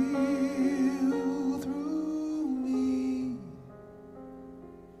 feel through me.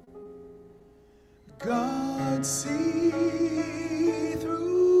 God, see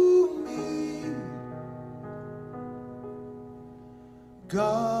through me.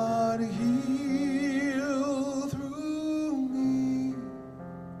 God, heal through me.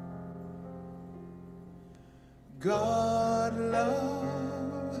 God,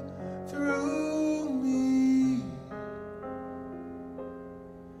 love through me.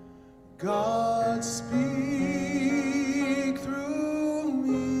 God, speak through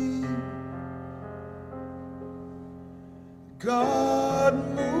me. God,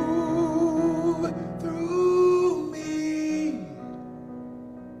 move through me.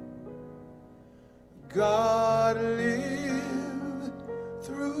 God, live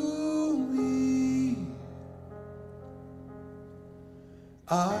through me.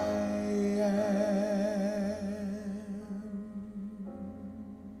 I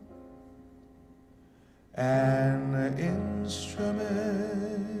am an instrument,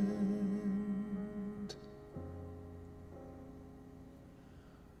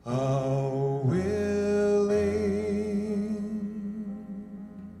 a willing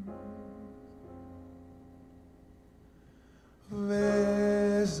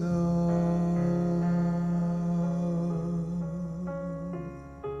vessel.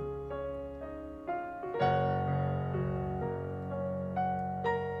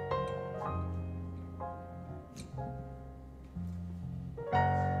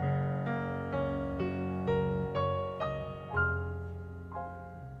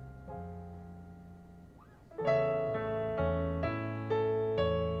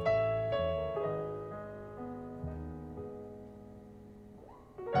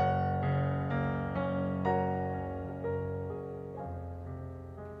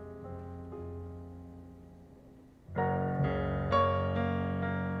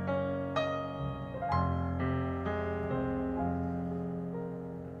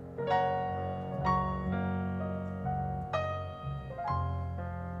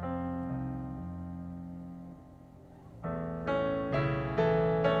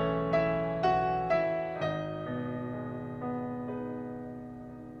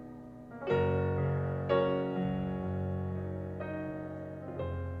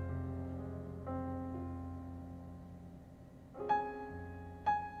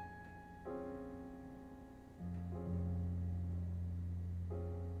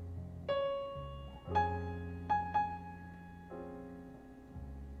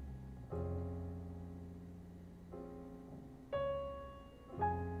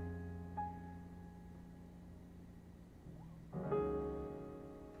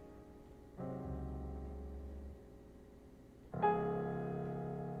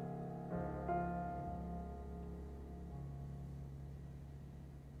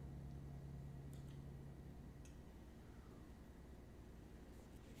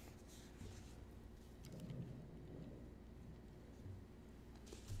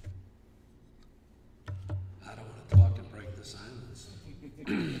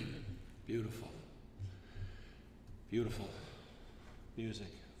 Beautiful. Beautiful music.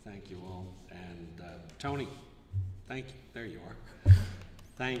 Thank you all. And Toni, thank you. There you are.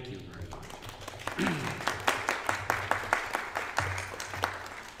 Thank you very much.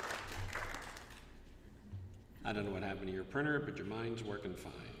 I don't know what happened to your printer, but your mind's working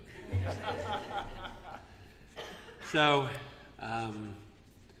fine. So,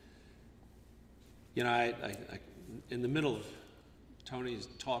 you know, I in the middle of Toni's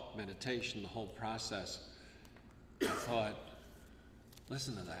talk meditation, the whole process, I thought,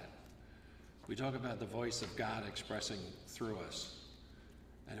 listen to that. We talk about the voice of God expressing through us.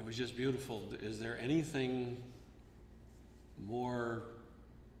 And it was just beautiful. Is there anything more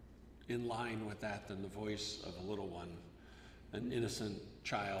in line with that than the voice of a little one, an innocent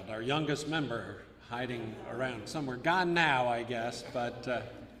child? Our youngest member hiding around somewhere, gone now, I guess, but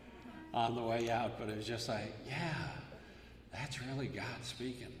on the way out. But it was just like, yeah, that's really God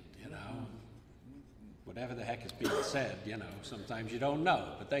speaking, you know. Whatever the heck is being said, you know, sometimes you don't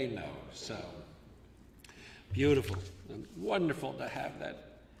know, but they know. So beautiful and wonderful to have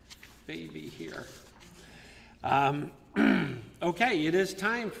that baby here. Okay, it is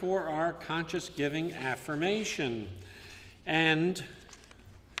time for our conscious giving affirmation. And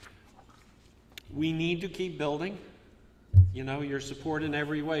we need to keep building. You know, your support in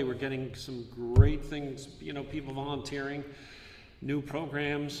every way. We're getting some great things, you know, people volunteering, new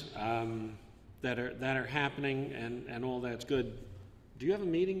programs that are happening, and all that's good. Do you have a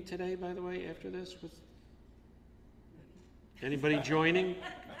meeting today, by the way, after this? With anybody joining?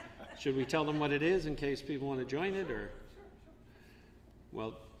 Should we tell them what it is in case people want to join it, or?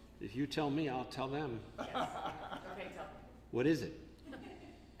 Well, if you tell me, I'll tell them. Yes. Okay, tell. What is it?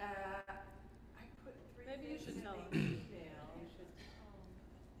 I put three. Maybe you should tell them.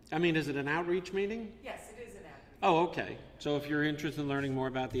 I mean, is it an outreach meeting? Yes, it is an outreach. Oh, okay. So if you're interested in learning more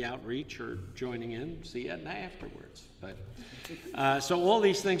about the outreach or joining in, see Edna afterwards. But so all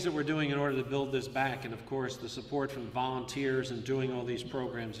these things that we're doing in order to build this back, and of course the support from volunteers and doing all these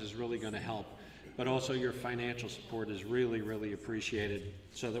programs is really going to help. But also your financial support is really, really appreciated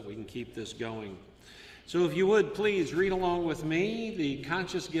so that we can keep this going. So if you would, please read along with me the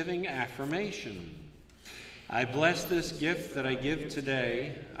conscious giving affirmation. I bless this gift that I give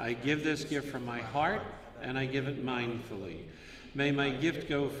today. I give this gift from my heart, and I give it mindfully. May my gift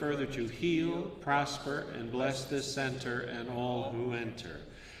go further to heal, prosper, and bless this center and all who enter.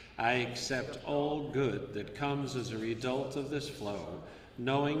 I accept all good that comes as a result of this flow,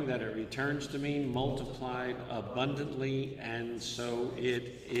 knowing that it returns to me multiplied abundantly, and so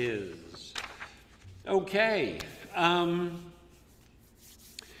it is. Okay.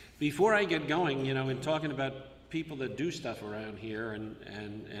 Before I get going, you know, in talking about people that do stuff around here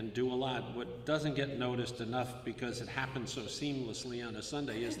and do a lot, what doesn't get noticed enough because it happens so seamlessly on a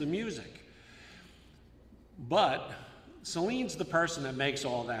Sunday is the music. But Celine's the person that makes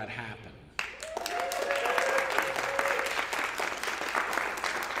all that happen.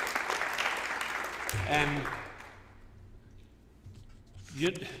 And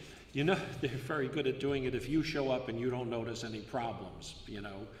you know, they're very good at doing it if you show up and you don't notice any problems, you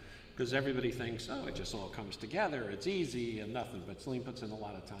know, because everybody thinks, oh, it just all comes together, it's easy and nothing, but Celine puts in a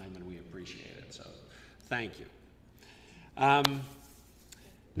lot of time and we appreciate it, so thank you.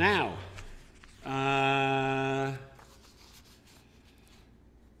 Now,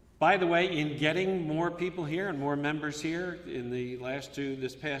 by the way, in getting more people here and more members here, in the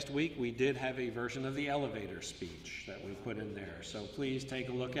this past week, we did have a version of the elevator speech that we put in there. So please take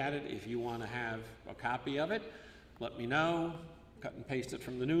a look at it. If you want to have a copy of it, let me know. Cut and paste it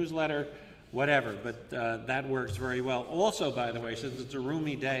from the newsletter, whatever. But that works very well. Also, by the way, since it's a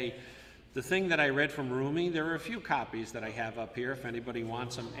Rumi day, the thing that I read from Rumi, there are a few copies that I have up here. If anybody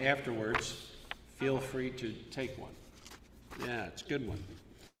wants them afterwards, feel free to take one. Yeah, it's a good one.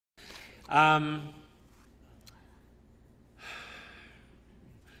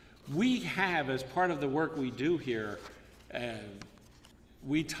 We have, as part of the work we do here,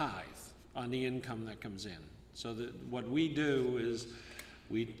 we tithe on the income that comes in. So that what we do is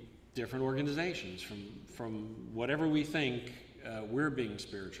different organizations from whatever we think we're being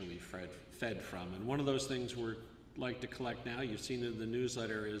spiritually fed from. And one of those things we're like to collect now, you've seen it in the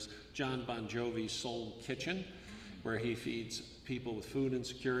newsletter, is John Bon Jovi's Soul Kitchen, where he feeds people with food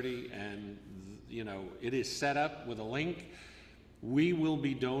insecurity, and you know, it is set up with a link. We will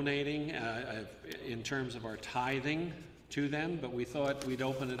be donating in terms of our tithing to them, but we thought we'd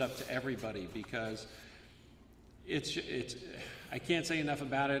open it up to everybody because it's I can't say enough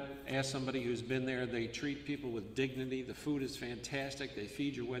about it. Ask somebody who's been there. They treat people with dignity. The food is fantastic. They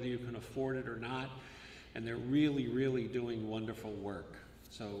feed you whether you can afford it or not, and they're really, really doing wonderful work.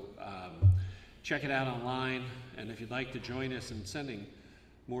 So check it out online, and if you'd like to join us in sending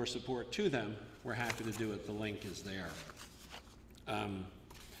more support to them, we're happy to do it. The link is there.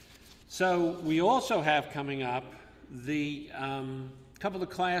 So we also have coming up the couple of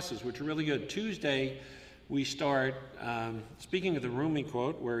classes, which are really good. Tuesday, we start, speaking of the Rumi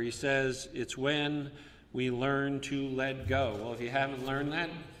quote, where he says, it's when we learn to let go. Well, if you haven't learned that,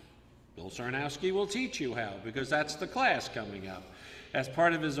 Bill Sarnowski will teach you how, because that's the class coming up. As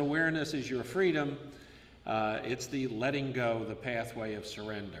part of his awareness is your freedom, it's the letting go, the pathway of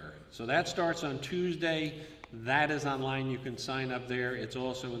surrender. So that starts on Tuesday. That is online. You can sign up there. It's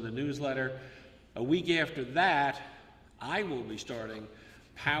also in the newsletter. A week after that, I will be starting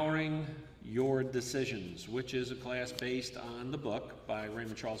Powering Your Decisions, which is a class based on the book by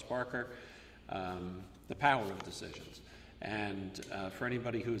Raymond Charles Parker, The Power of Decisions. And for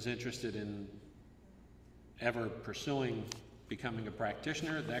anybody who's interested in ever pursuing becoming a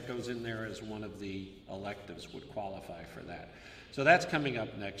practitioner, that goes in there as one of the electives, would qualify for that. So that's coming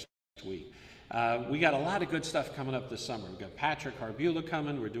up next week. We got a lot of good stuff coming up this summer. We've got Patrick Harbula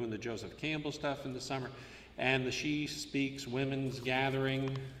coming. We're doing the Joseph Campbell stuff in the summer. And the She Speaks Women's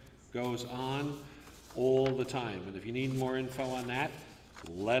Gathering goes on all the time. And if you need more info on that,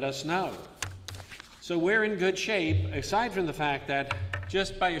 let us know. So we're in good shape, aside from the fact that,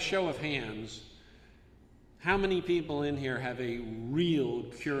 just by a show of hands, how many people in here have a real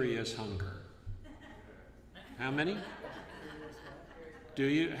curious hunger? How many? Do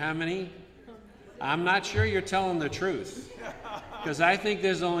you? How many? I'm not sure you're telling the truth, because I think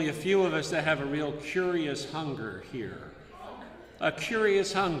there's only a few of us that have a real curious hunger here. A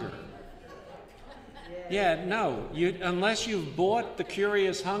curious hunger. Yeah, no, unless you've bought the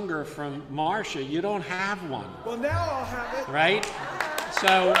Curious Hunger from Marcia, you don't have one. Well, now I'll have it. Right?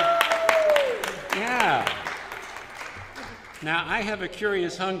 So, yeah. Now, I have a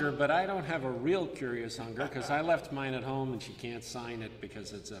Curious Hunger, but I don't have a real Curious Hunger, because I left mine at home and she can't sign it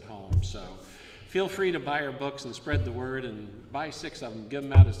because it's at home. So feel free to buy her books and spread the word, and buy 6 of them, give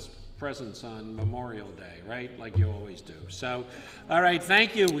them out as presents on Memorial Day, right? Like you always do. So, all right,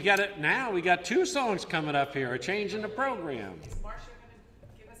 thank you. We got it now. We got 2 songs coming up here, a change in the program. Is Marcia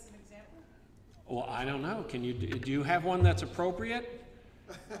going to give us an example? Well, I don't know. Can you, do you have one that's appropriate?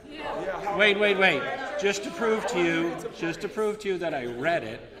 Yeah. Wait. Just to prove to you that I read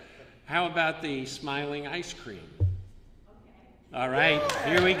it, how about the smiling ice cream? All right,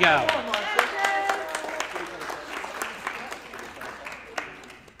 here we go.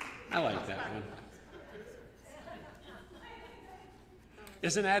 I like that one.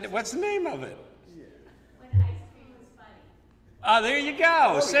 Isn't that, what's the name of it? When ice cream was funny. Oh, there you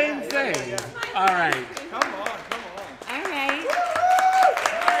go. Same thing. All right. Come on. All right.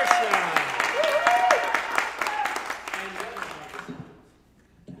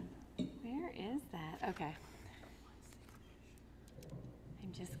 Where is that? Okay.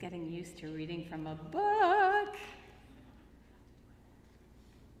 I'm just getting used to reading from a book.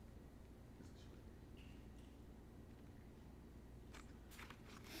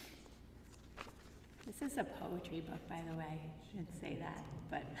 This is a poetry book, by the way. I shouldn't say that,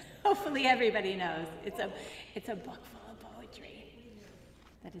 but hopefully everybody knows. It's a book full of poetry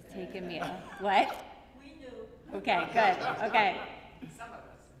that has taken me a, what? We knew. Okay, good, okay. Some of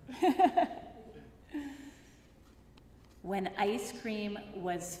us. When ice cream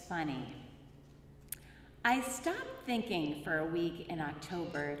was funny. I stopped thinking for a week in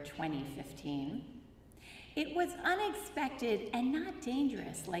October 2015. It was unexpected and not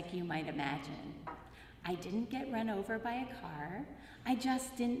dangerous like you might imagine. I didn't get run over by a car. I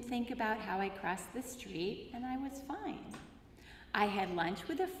just didn't think about how I crossed the street, and I was fine. I had lunch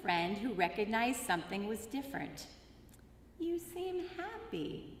with a friend who recognized something was different. You seem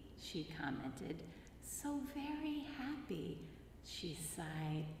happy, she commented. So very happy, she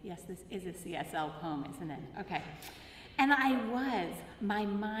sighed. Yes, this is a CSL poem, isn't it? Okay. And I was. My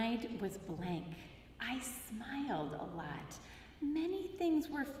mind was blank. I smiled a lot. Many things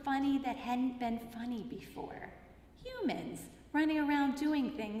were funny that hadn't been funny before. Humans running around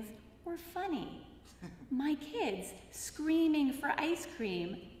doing things were funny. My kids screaming for ice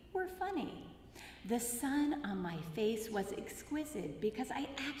cream were funny. The sun on my face was exquisite because I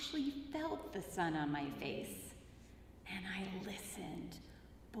actually felt the sun on my face. And I listened.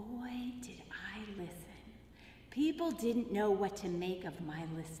 Boy, did I listen. People didn't know what to make of my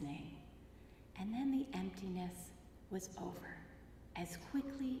listening. And then the emptiness was over as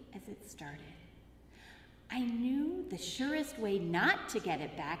quickly as it started. I knew the surest way not to get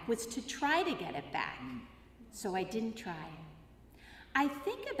it back was to try to get it back, so I didn't try. I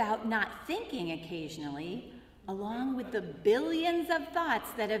think about not thinking occasionally. along with the billions of thoughts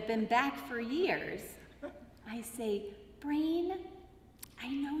that have been back for years, I say, brain, I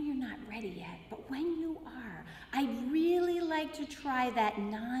know you're not ready yet, but when you are, I'd really like to try that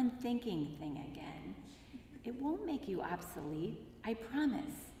non-thinking thing again. It won't make you obsolete, I promise.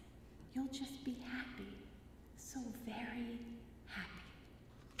 You'll just be happy, so very happy.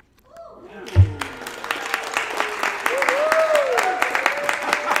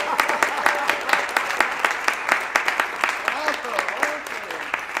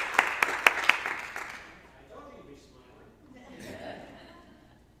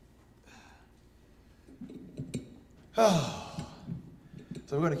 Oh,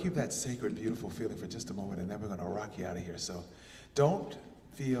 so we're going to keep that sacred, beautiful feeling for just a moment, and then we're going to rock you out of here. So don't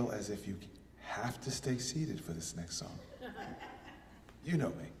feel as if you have to stay seated for this next song. You know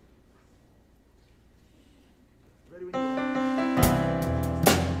me. Ready when you are.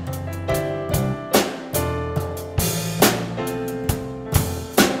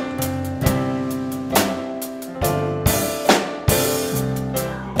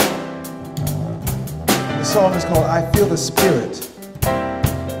 The song is called I Feel the Spirit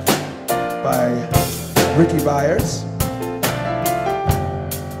by Ricky Byers.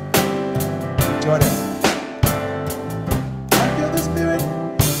 Join in. I feel the spirit,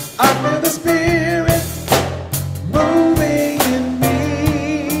 I feel the spirit moving in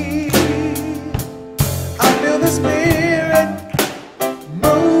me. I feel the spirit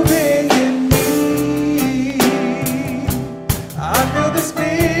moving in me. I feel the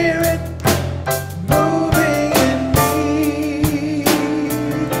spirit moving in me.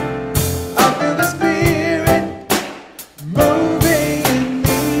 I feel the spirit moving in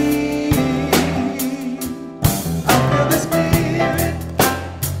me. I feel the spirit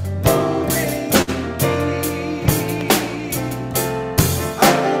moving in me. I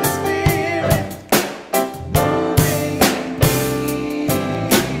feel the spirit moving in me.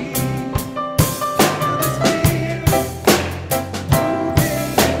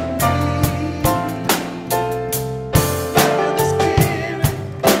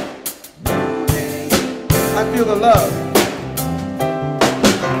 I feel the love.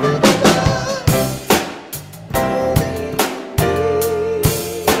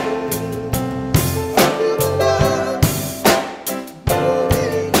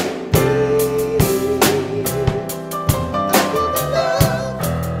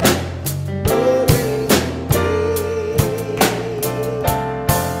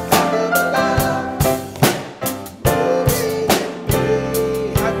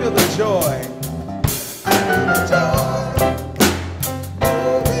 I feel the joy. I feel the joy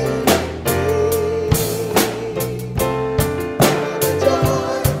moving in me. I feel the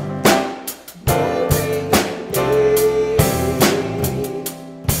joy moving in me.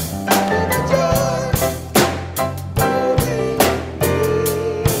 I feel the joy moving in me.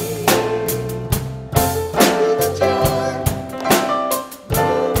 I feel the joy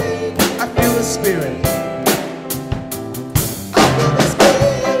moving. I feel the spirit. I feel the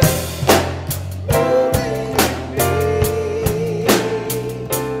spirit moving in me.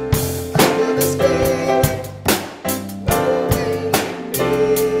 I feel the spirit moving in me.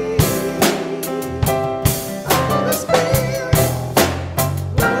 I feel the spirit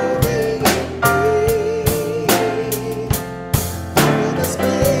moving in me. I feel the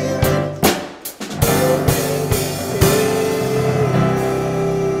spirit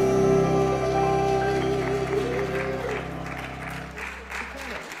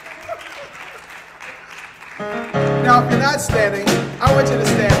Now, if you're not standing, I want you to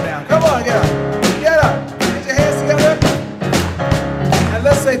stand now. Come on, get up. Get up. Get your hands together. And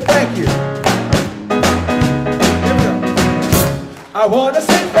let's say thank you. Here we go. I want to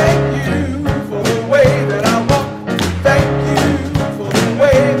say thank you for the way that I walk. Thank you for the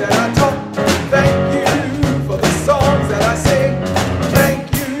way that I talk. Thank you for the songs that I sing.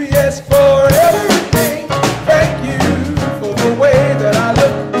 Thank you, yes, for everything. Thank you for the way that I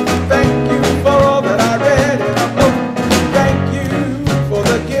look. Thank you for all that I read in a book. Thank you for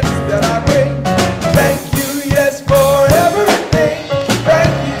the gifts that I bring. Thank you, yes, for everything.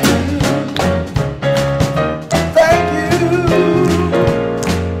 Thank you. Thank you.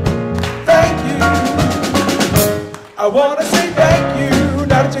 Thank you. I want to say thank you.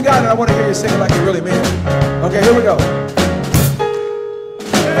 Now that you got it, I want to hear you sing it like you really mean it. Okay, here we go.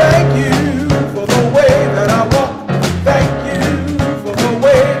 Thank you for the way that I walk. Thank you for the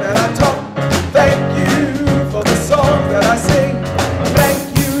way that I talk. Thank you for the songs that I sing. Thank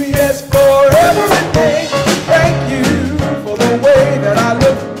you, yes, for everything. Thank you for the way that I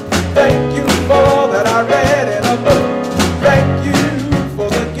look. Thank you for all that I read in a book. Thank you for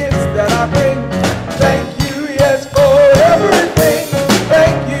the gifts that I bring. Thank you,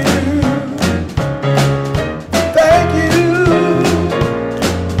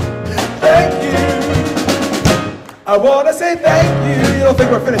 You don't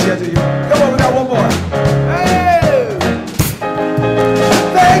think we're finished yet, do you? Come on, we got one more. Hey!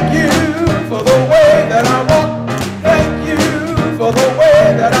 Thank you for the way that I walk. Thank you for the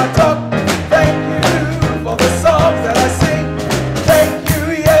way that I talk. Thank you for the songs that I sing. Thank you,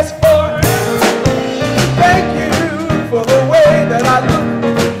 yes, for thank you for the way that I look.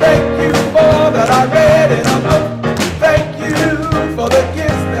 Thank you for that I read in a book. Thank you for the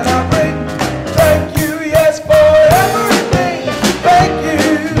gifts that I bring. Thank you, yes, for everything. Thank you.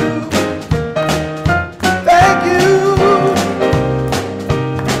 Thank you.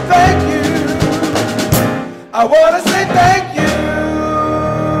 Thank you. I want to say thank you.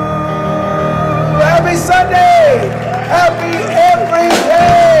 Happy Sunday. Happy every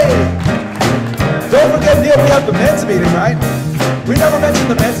day. Don't forget, Neil, we have the men's meeting, right? We never mentioned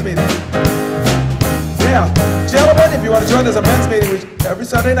the men's meeting. Yeah. Gentlemen, if you want to join, there's a men's meeting every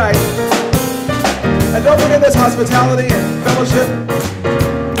Sunday night. And don't forget there's hospitality and fellowship,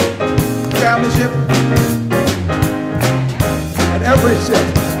 familyship, and every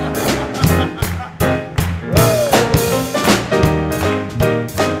ship.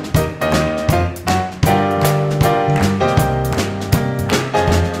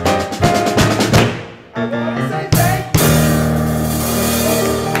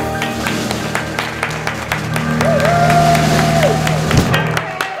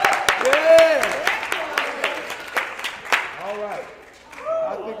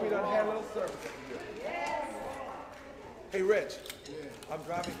 Hey, Rich. Yeah. I'm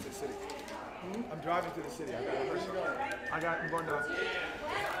driving to the city. I'm driving to the city. I'm going to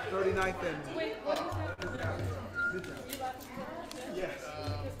 39th and... Yes.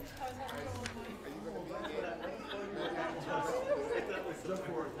 Just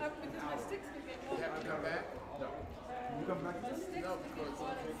for an hour. You have to come back? No. You come back? No, because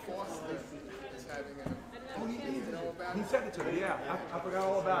Foster is having an... Oh, he sent it to me, yeah. I forgot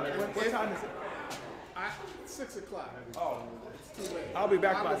all about it. What time is it? 6 o'clock. Oh, It's too late. I'll be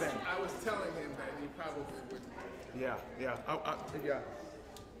back by then. I was telling him that he probably would. Yeah.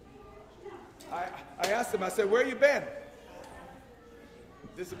 I asked him, I said, where you been?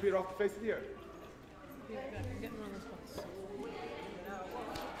 Disappeared off the face of the earth. Getting on this bus.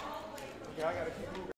 Okay, I gotta keep moving.